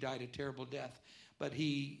course he died a terrible death. But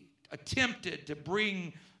he attempted to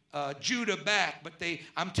bring Judah back, but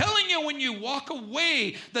I'm telling you, when you walk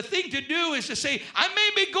away, the thing to do is to say, I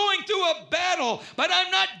may be going through a battle, but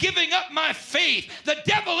I'm not giving up my faith. The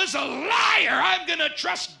devil is a liar. I'm going to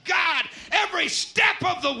trust God every step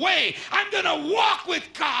of the way. I'm going to walk with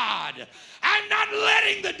God. I'm not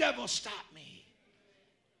letting the devil stop me.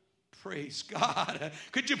 Praise God.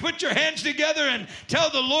 Could you put your hands together and tell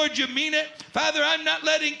the Lord you mean it? Father, I'm not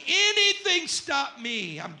letting anything stop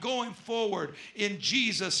me. I'm going forward in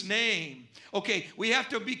Jesus' name. Okay, we have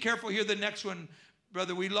to be careful here. The next one,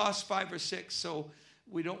 brother, we lost 5 or 6, so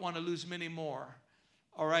we don't want to lose many more.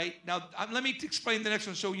 All right, now let me explain the next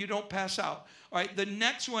one so you don't pass out. All right, the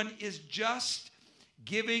next one is just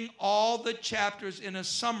giving all the chapters in a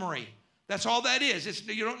summary. That's all that is.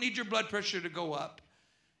 You don't need your blood pressure to go up.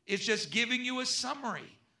 It's just giving you a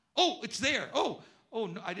summary. Oh, it's there. Oh,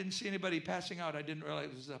 no, I didn't see anybody passing out. I didn't realize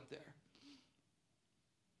it was up there.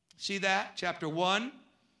 See that? Chapter 1.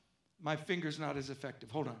 My finger's not as effective.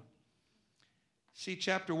 Hold on. See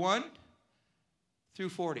chapter 1 through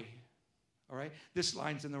 40. All right? This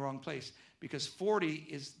line's in the wrong place because 40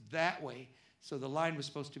 is that way. So the line was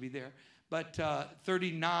supposed to be there. But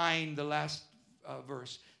 39, the last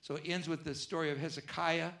verse. So it ends with the story of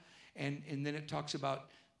Hezekiah. And then it talks about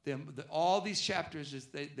them. All these chapters is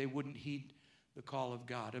they wouldn't heed the call of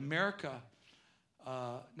God. America,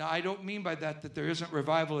 now I don't mean by that there isn't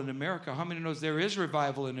revival in America. How many knows there is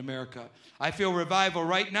revival in America? I feel revival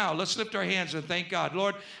right now. Let's lift our hands and thank God.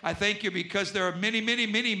 Lord, I thank you because there are many, many,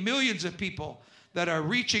 many millions of people that are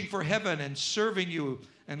reaching for heaven and serving you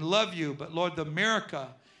and love you. But Lord, America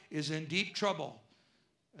is in deep trouble.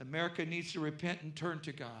 America needs to repent and turn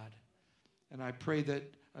to God. And I pray that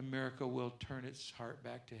America will turn its heart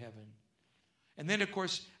back to heaven. And then, of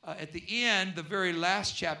course, at the end, the very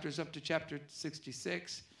last chapters up to chapter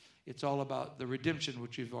 66, it's all about the redemption,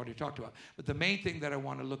 which we've already talked about. But the main thing that I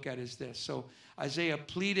want to look at is this. So Isaiah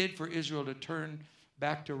pleaded for Israel to turn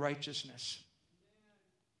back to righteousness.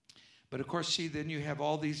 But, of course, see, then you have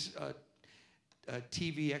all these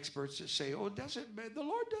TV experts that say, oh, the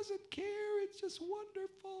Lord doesn't care. It's just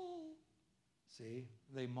wonderful. See,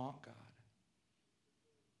 they mock God.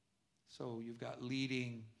 So you've got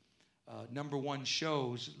leading number one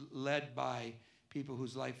shows led by people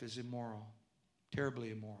whose life is immoral,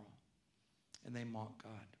 terribly immoral. And they mock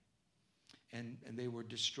God. And they were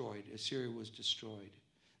destroyed. Assyria was destroyed.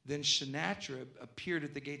 Then Sennacherib appeared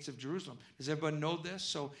at the gates of Jerusalem. Does everyone know this?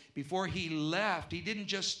 So before he left, he didn't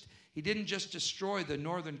just destroy the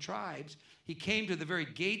northern tribes. He came to the very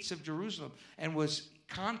gates of Jerusalem and was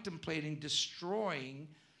contemplating destroying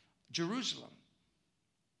Jerusalem.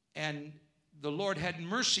 And the Lord had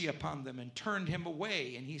mercy upon them and turned him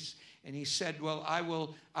away. And he said, well,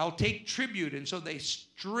 I'll take tribute. And so they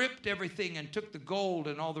stripped everything and took the gold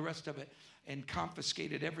and all the rest of it and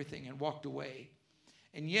confiscated everything and walked away.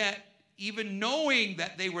 And yet, even knowing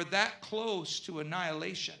that they were that close to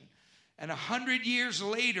annihilation, and 100 years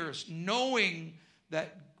later, knowing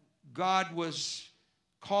that God was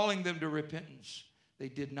calling them to repentance, they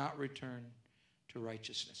did not return to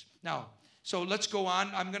righteousness. Now, so let's go on.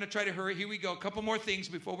 I'm going to try to hurry. Here we go. A couple more things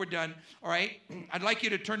before we're done. All right. I'd like you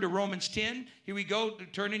to turn to Romans 10. Here we go.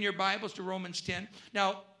 Turn in your Bibles to Romans 10.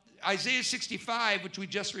 Now, Isaiah 65, which we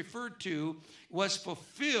just referred to, was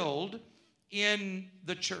fulfilled in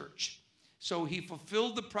the church. So he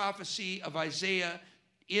fulfilled the prophecy of Isaiah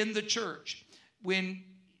in the church. When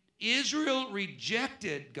Israel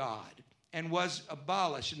rejected God and was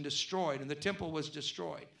abolished and destroyed, and the temple was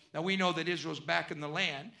destroyed. Now we know that Israel's back in the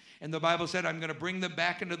land, and the Bible said, I'm going to bring them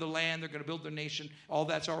back into the land. They're going to build their nation. All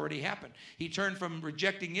that's already happened. He turned from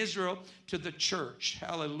rejecting Israel to the church.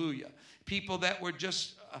 Hallelujah. People that were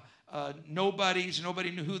just nobodies.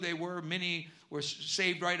 Nobody knew who they were. Many were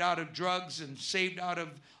saved right out of drugs and saved out of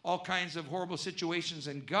all kinds of horrible situations.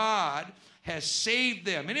 And God has saved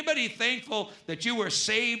them. Anybody thankful that you were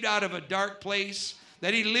saved out of a dark place?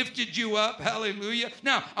 That he lifted you up? Hallelujah.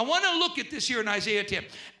 Now, I want to look at this here in Isaiah 10.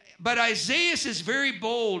 But Isaiah is very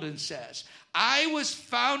bold and says, I was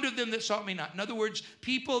found of them that sought me not. In other words,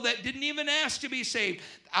 people that didn't even ask to be saved.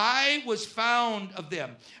 I was found of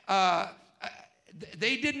them.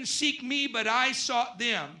 They didn't seek me, but I sought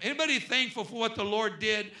them. Anybody thankful for what the Lord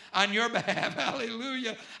did on your behalf?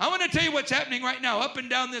 Hallelujah. I want to tell you what's happening right now up and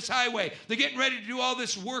down this highway. They're getting ready to do all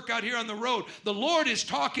this work out here on the road. The Lord is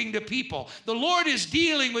talking to people. The Lord is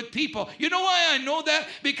dealing with people. You know why I know that?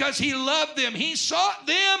 Because he loved them. He sought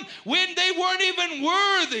them when they weren't even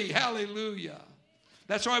worthy. Hallelujah.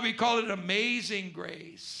 That's why we call it amazing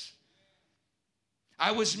grace.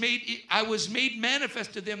 I was made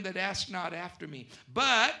manifest to them that ask not after me.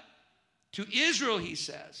 But to Israel, he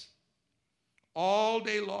says, all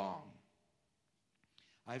day long,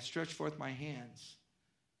 I've stretched forth my hands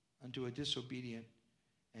unto a disobedient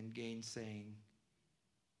and gainsaying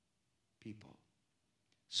people.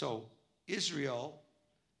 So Israel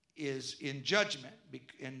is in judgment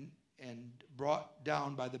and brought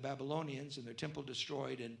down by the Babylonians and their temple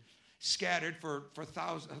destroyed and scattered for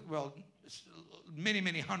thousands,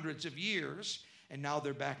 many hundreds of years, and now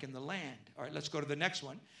they're back in the land. All right, let's go to the next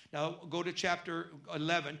one. Now go to chapter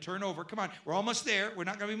 11. Turn over. Come on, we're almost there. We're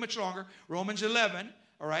not going to be much longer. Romans 11.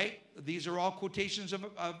 All right, these are all quotations of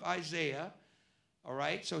Isaiah. All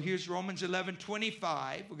right, so here's Romans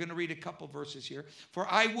 11:25. We're going to read a couple verses here. For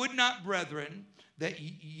I would not, brethren, that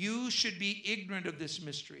you should be ignorant of this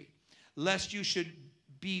mystery, lest you should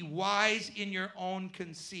be wise in your own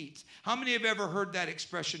conceits. How many have ever heard that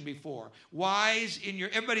expression before? Wise in your,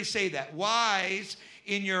 everybody say that. Wise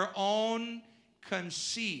in your own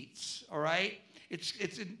conceits. All right?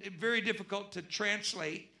 It's very difficult to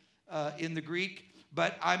translate in the Greek,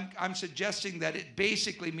 but I'm suggesting that it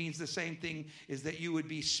basically means the same thing, is that you would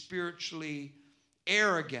be spiritually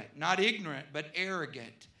arrogant. Not ignorant, but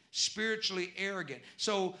arrogant. Spiritually arrogant.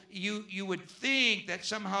 So you would think that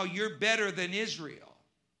somehow you're better than Israel.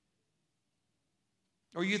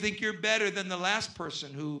 Or you think you're better than the last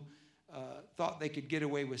person who thought they could get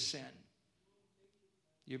away with sin.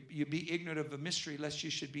 You be ignorant of a mystery, lest you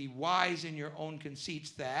should be wise in your own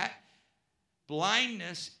conceits. That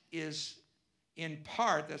blindness is in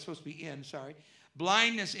part, that's supposed to be in, sorry.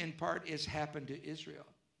 Blindness in part is happened to Israel.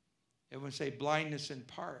 Everyone say blindness in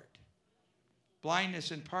part.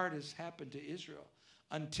 Blindness in part has happened to Israel.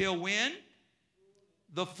 Until when?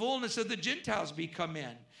 The fullness of the Gentiles be come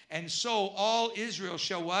in. And so all Israel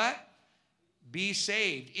shall what? Be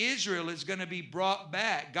saved. Israel is going to be brought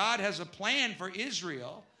back. God has a plan for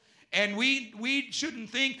Israel. And we shouldn't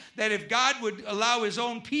think that if God would allow his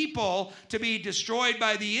own people to be destroyed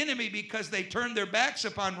by the enemy because they turned their backs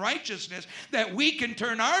upon righteousness, that we can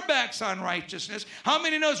turn our backs on righteousness. How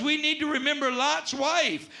many knows we need to remember Lot's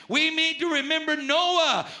wife? We need to remember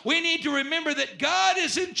Noah. We need to remember that God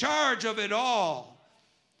is in charge of it all.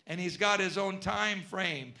 And he's got his own time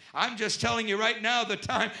frame. I'm just telling you right now, the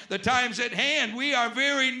time's at hand. We are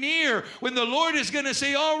very near when the Lord is going to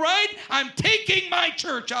say, all right, I'm taking my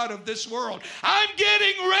church out of this world. I'm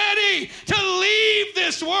getting ready to leave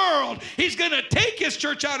this world. He's going to take his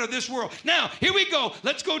church out of this world. Now, here we go.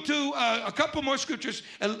 Let's go to a couple more scriptures.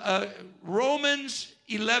 Romans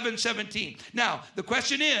 11:17. Now, the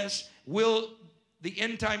question is, will the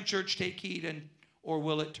end time church take heed or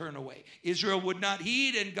will it turn away? Israel would not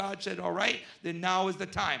heed, and God said, all right, then now is the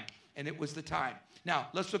time. And it was the time. Now,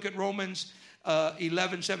 let's look at Romans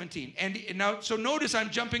 11:17. And now, so notice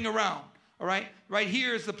I'm jumping around, all right? Right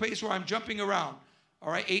here is the place where I'm jumping around,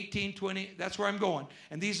 all right? 18, 20, that's where I'm going.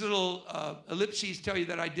 And these little ellipses tell you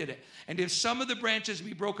that I did it. And if some of the branches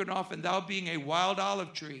be broken off, and thou being a wild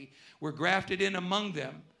olive tree were grafted in among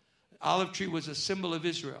them, olive tree was a symbol of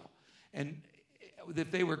Israel. And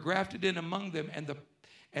if they were grafted in among them,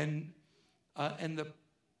 and and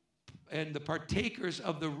the partakers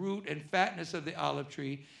of the root and fatness of the olive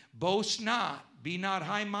tree, boast not, be not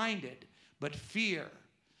high-minded, but fear.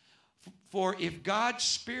 For if God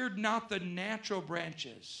spared not the natural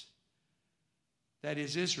branches, that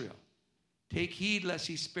is Israel, take heed lest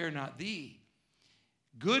he spare not thee.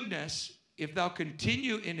 Goodness, if thou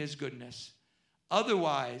continue in his goodness,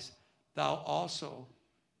 otherwise thou also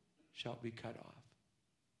shalt be cut off.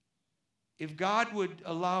 If God would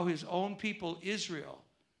allow his own people, Israel,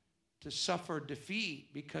 to suffer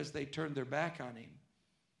defeat because they turned their back on him,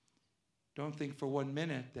 don't think for 1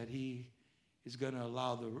 minute that he is going to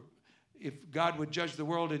allow if God would judge the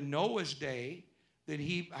world in Noah's day,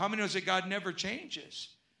 then how many knows that God never changes?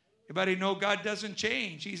 Everybody know God doesn't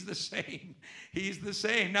change. He's the same. He's the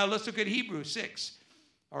same. Now let's look at Hebrews 6.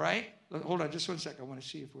 All right? Hold on just 1 second. I want to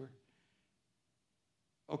see if we're...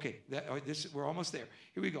 Okay, we're almost there.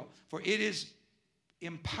 Here we go. For it is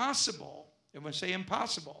impossible, everyone say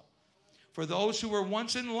impossible, for those who were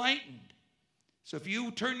once enlightened. So if you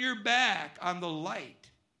turn your back on the light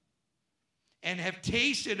and have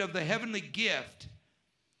tasted of the heavenly gift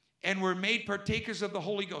and were made partakers of the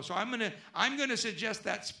Holy Ghost. So I'm going to suggest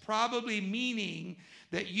that's probably meaning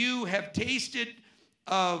that you have tasted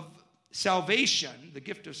of salvation, the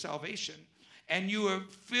gift of salvation, and you are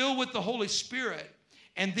filled with the Holy Spirit.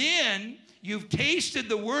 And then you've tasted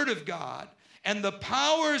the Word of God and the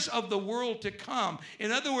powers of the world to come.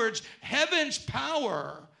 In other words, heaven's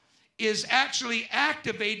power is actually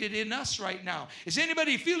activated in us right now. Is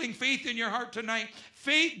anybody feeling faith in your heart tonight?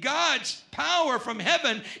 Faith, God's power from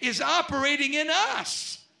heaven is operating in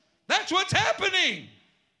us. That's what's happening.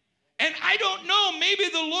 And I don't know, maybe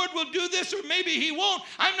the Lord will do this or maybe he won't.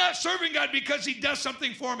 I'm not serving God because he does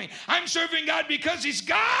something for me. I'm serving God because he's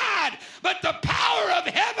God. But the power of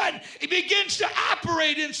heaven, it begins to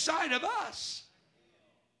operate inside of us.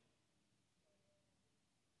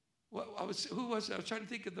 I was trying to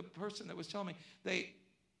think of the person that was telling me. I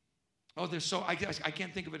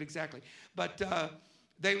can't think of it exactly. But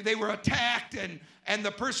they were attacked, and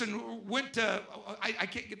the person went to, I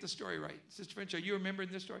can't get the story right. Sister Finch, are you remembering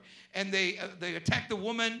this story? And they attacked the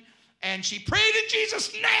woman, and she prayed in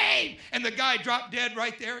Jesus' name, and the guy dropped dead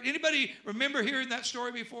right there. Anybody remember hearing that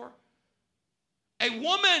story before? A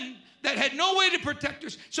woman that had no way to protect her.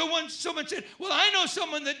 So when someone said, well, I know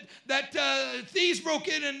someone that thieves broke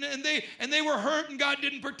in and they were hurt and God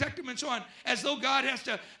didn't protect them and so on. As though God has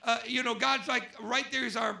to, God's like right there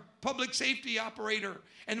is our public safety operator.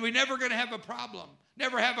 And we're never going to have a problem.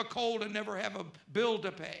 Never have a cold and never have a bill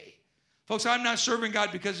to pay. Folks, I'm not serving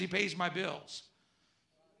God because he pays my bills.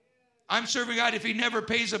 I'm serving God if he never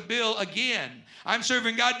pays a bill again. I'm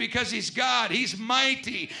serving God because he's God. He's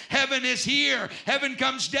mighty. Heaven is here. Heaven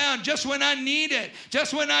comes down just when I need it.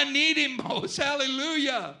 Just when I need him most.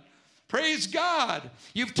 Hallelujah. Praise God.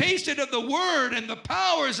 You've tasted of the word and the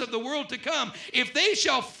powers of the world to come. If they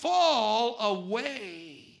shall fall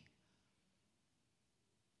away,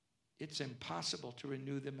 it's impossible to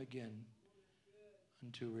renew them again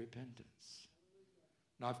unto repentance.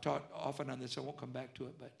 Now, I've taught often on this. I won't come back to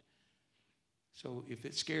it, but so if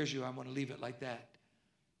it scares you, I want to leave it like that.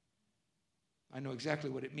 I know exactly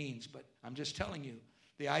what it means, but I'm just telling you.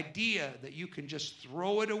 The idea that you can just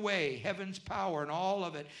throw it away, heaven's power and all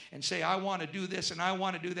of it, and say, I want to do this and I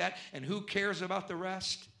want to do that, and who cares about the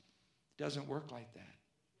rest? It doesn't work like that.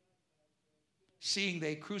 Seeing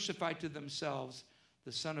they crucified to themselves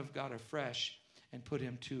the Son of God afresh and put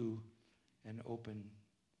him to an open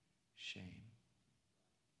shame.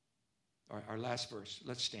 All right, our last verse.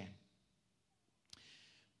 Let's stand.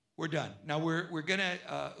 We're done. Now we're going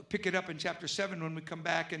to pick it up in chapter 7 when we come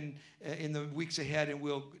back and in the weeks ahead, and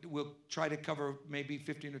we'll try to cover maybe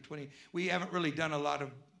 15 or 20. We haven't really done a lot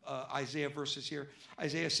of Isaiah verses here.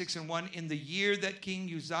 Isaiah 6:1. In the year that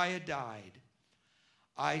King Uzziah died,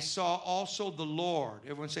 I saw also the Lord.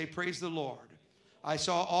 Everyone say, praise the Lord. I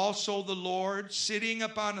saw also the Lord sitting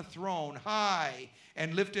upon a throne, high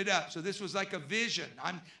and lifted up. So this was like a vision.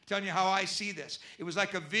 I'm telling you how I see this. It was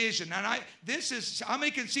like a vision. And how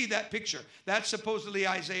many can see that picture? That's supposedly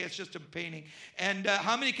Isaiah. It's just a painting. And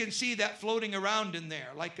how many can see that floating around in there?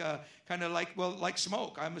 Like like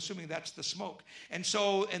smoke. I'm assuming that's the smoke. And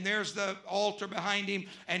there's the altar behind him,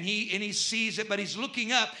 and he sees it, but he's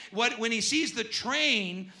looking up. When he sees the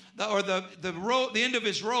train, the end of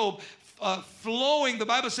his robe, flowing, the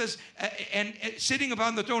Bible says, and sitting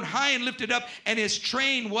upon the throne, high and lifted up, and his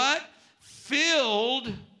train, what?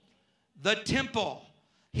 Filled the temple.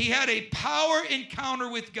 He had a power encounter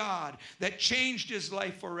with God that changed his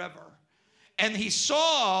life forever. and he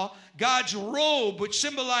saw God's robe, which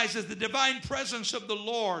symbolizes the divine presence of the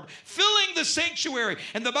Lord, filling the sanctuary.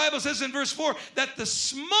 And the Bible says in verse 4 that the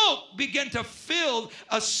smoke began to fill.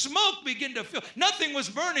 A smoke began to fill. Nothing was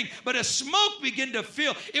burning, but a smoke began to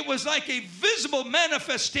fill. It was like a visible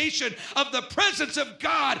manifestation of the presence of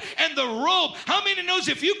God and the robe. How many knows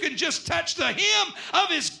if you can just touch the hem of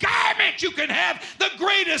his garment, you can have the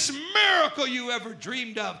greatest miracle you ever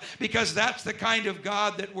dreamed of, because that's the kind of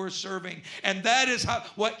God that we're serving. And that is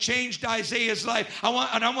what changed Isaiah's life. I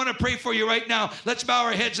want to pray for you right now. Let's bow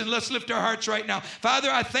our heads and let's lift our hearts right now. Father,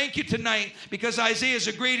 I thank you tonight because Isaiah is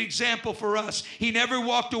a great example for us. He never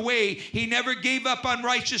walked away. He never gave up on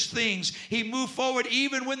righteous things. He moved forward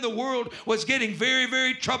even when the world was getting very,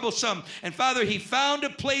 very troublesome. And Father, he found a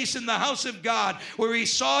place in the house of God where he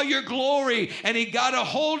saw your glory and he got a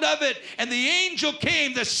hold of it. And the angel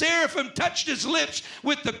came, the seraphim touched his lips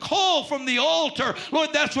with the coal from the altar.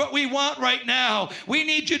 Lord, that's what we want right now. We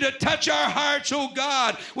need you to touch our hearts, oh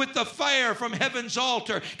God, with the fire from heaven's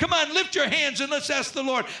altar. Come on, lift your hands and let's ask the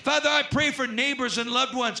Lord. Father, I pray for neighbors and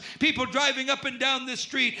loved ones, people driving up and down this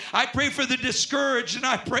street. I pray for the discouraged, and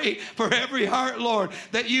I pray for every heart, Lord,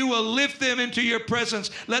 that you will lift them into your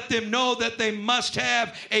presence. Let them know that they must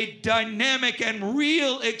have a dynamic and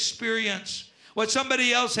real experience. What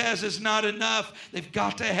somebody else has is not enough. They've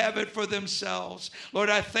got to have it for themselves. Lord,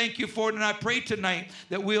 I thank you for it, and I pray tonight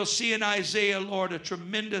that we'll see in Isaiah, Lord, a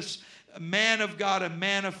tremendous man of God, a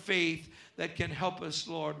man of faith that can help us,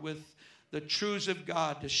 Lord, with the truths of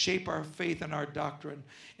God to shape our faith and our doctrine,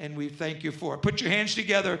 and we thank you for it. Put your hands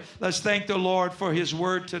together. Let's thank the Lord for his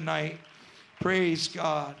word tonight. Praise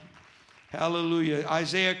God. Hallelujah.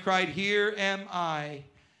 Isaiah cried, "Here am I,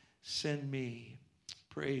 send me."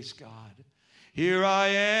 Praise God. Here I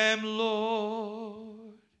am,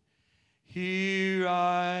 Lord, here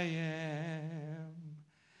I am.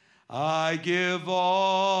 I give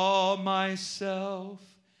all myself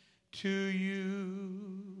to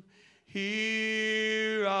you.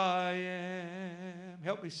 Here I am.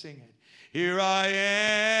 Help me sing it. Here I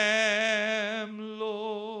am,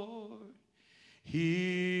 Lord,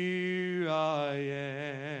 here I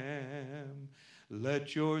am.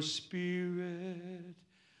 Let your spirit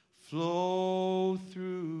flow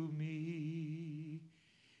through me.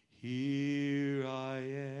 Here I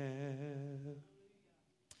am.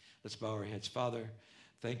 Let's bow our heads. Father,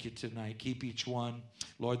 thank you tonight. Keep each one.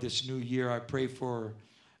 Lord, this new year, I pray for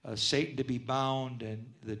Satan to be bound and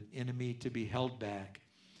the enemy to be held back,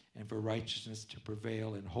 and for righteousness to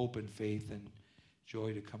prevail, and hope and faith and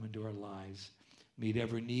joy to come into our lives. Meet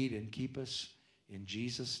every need and keep us. In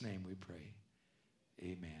Jesus' name we pray.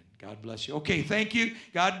 Amen. God bless you. Okay, thank you.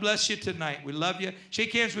 God bless you tonight. We love you.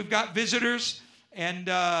 Shake hands. We've got visitors, and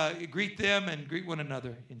greet them and greet one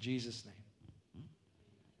another in Jesus' name.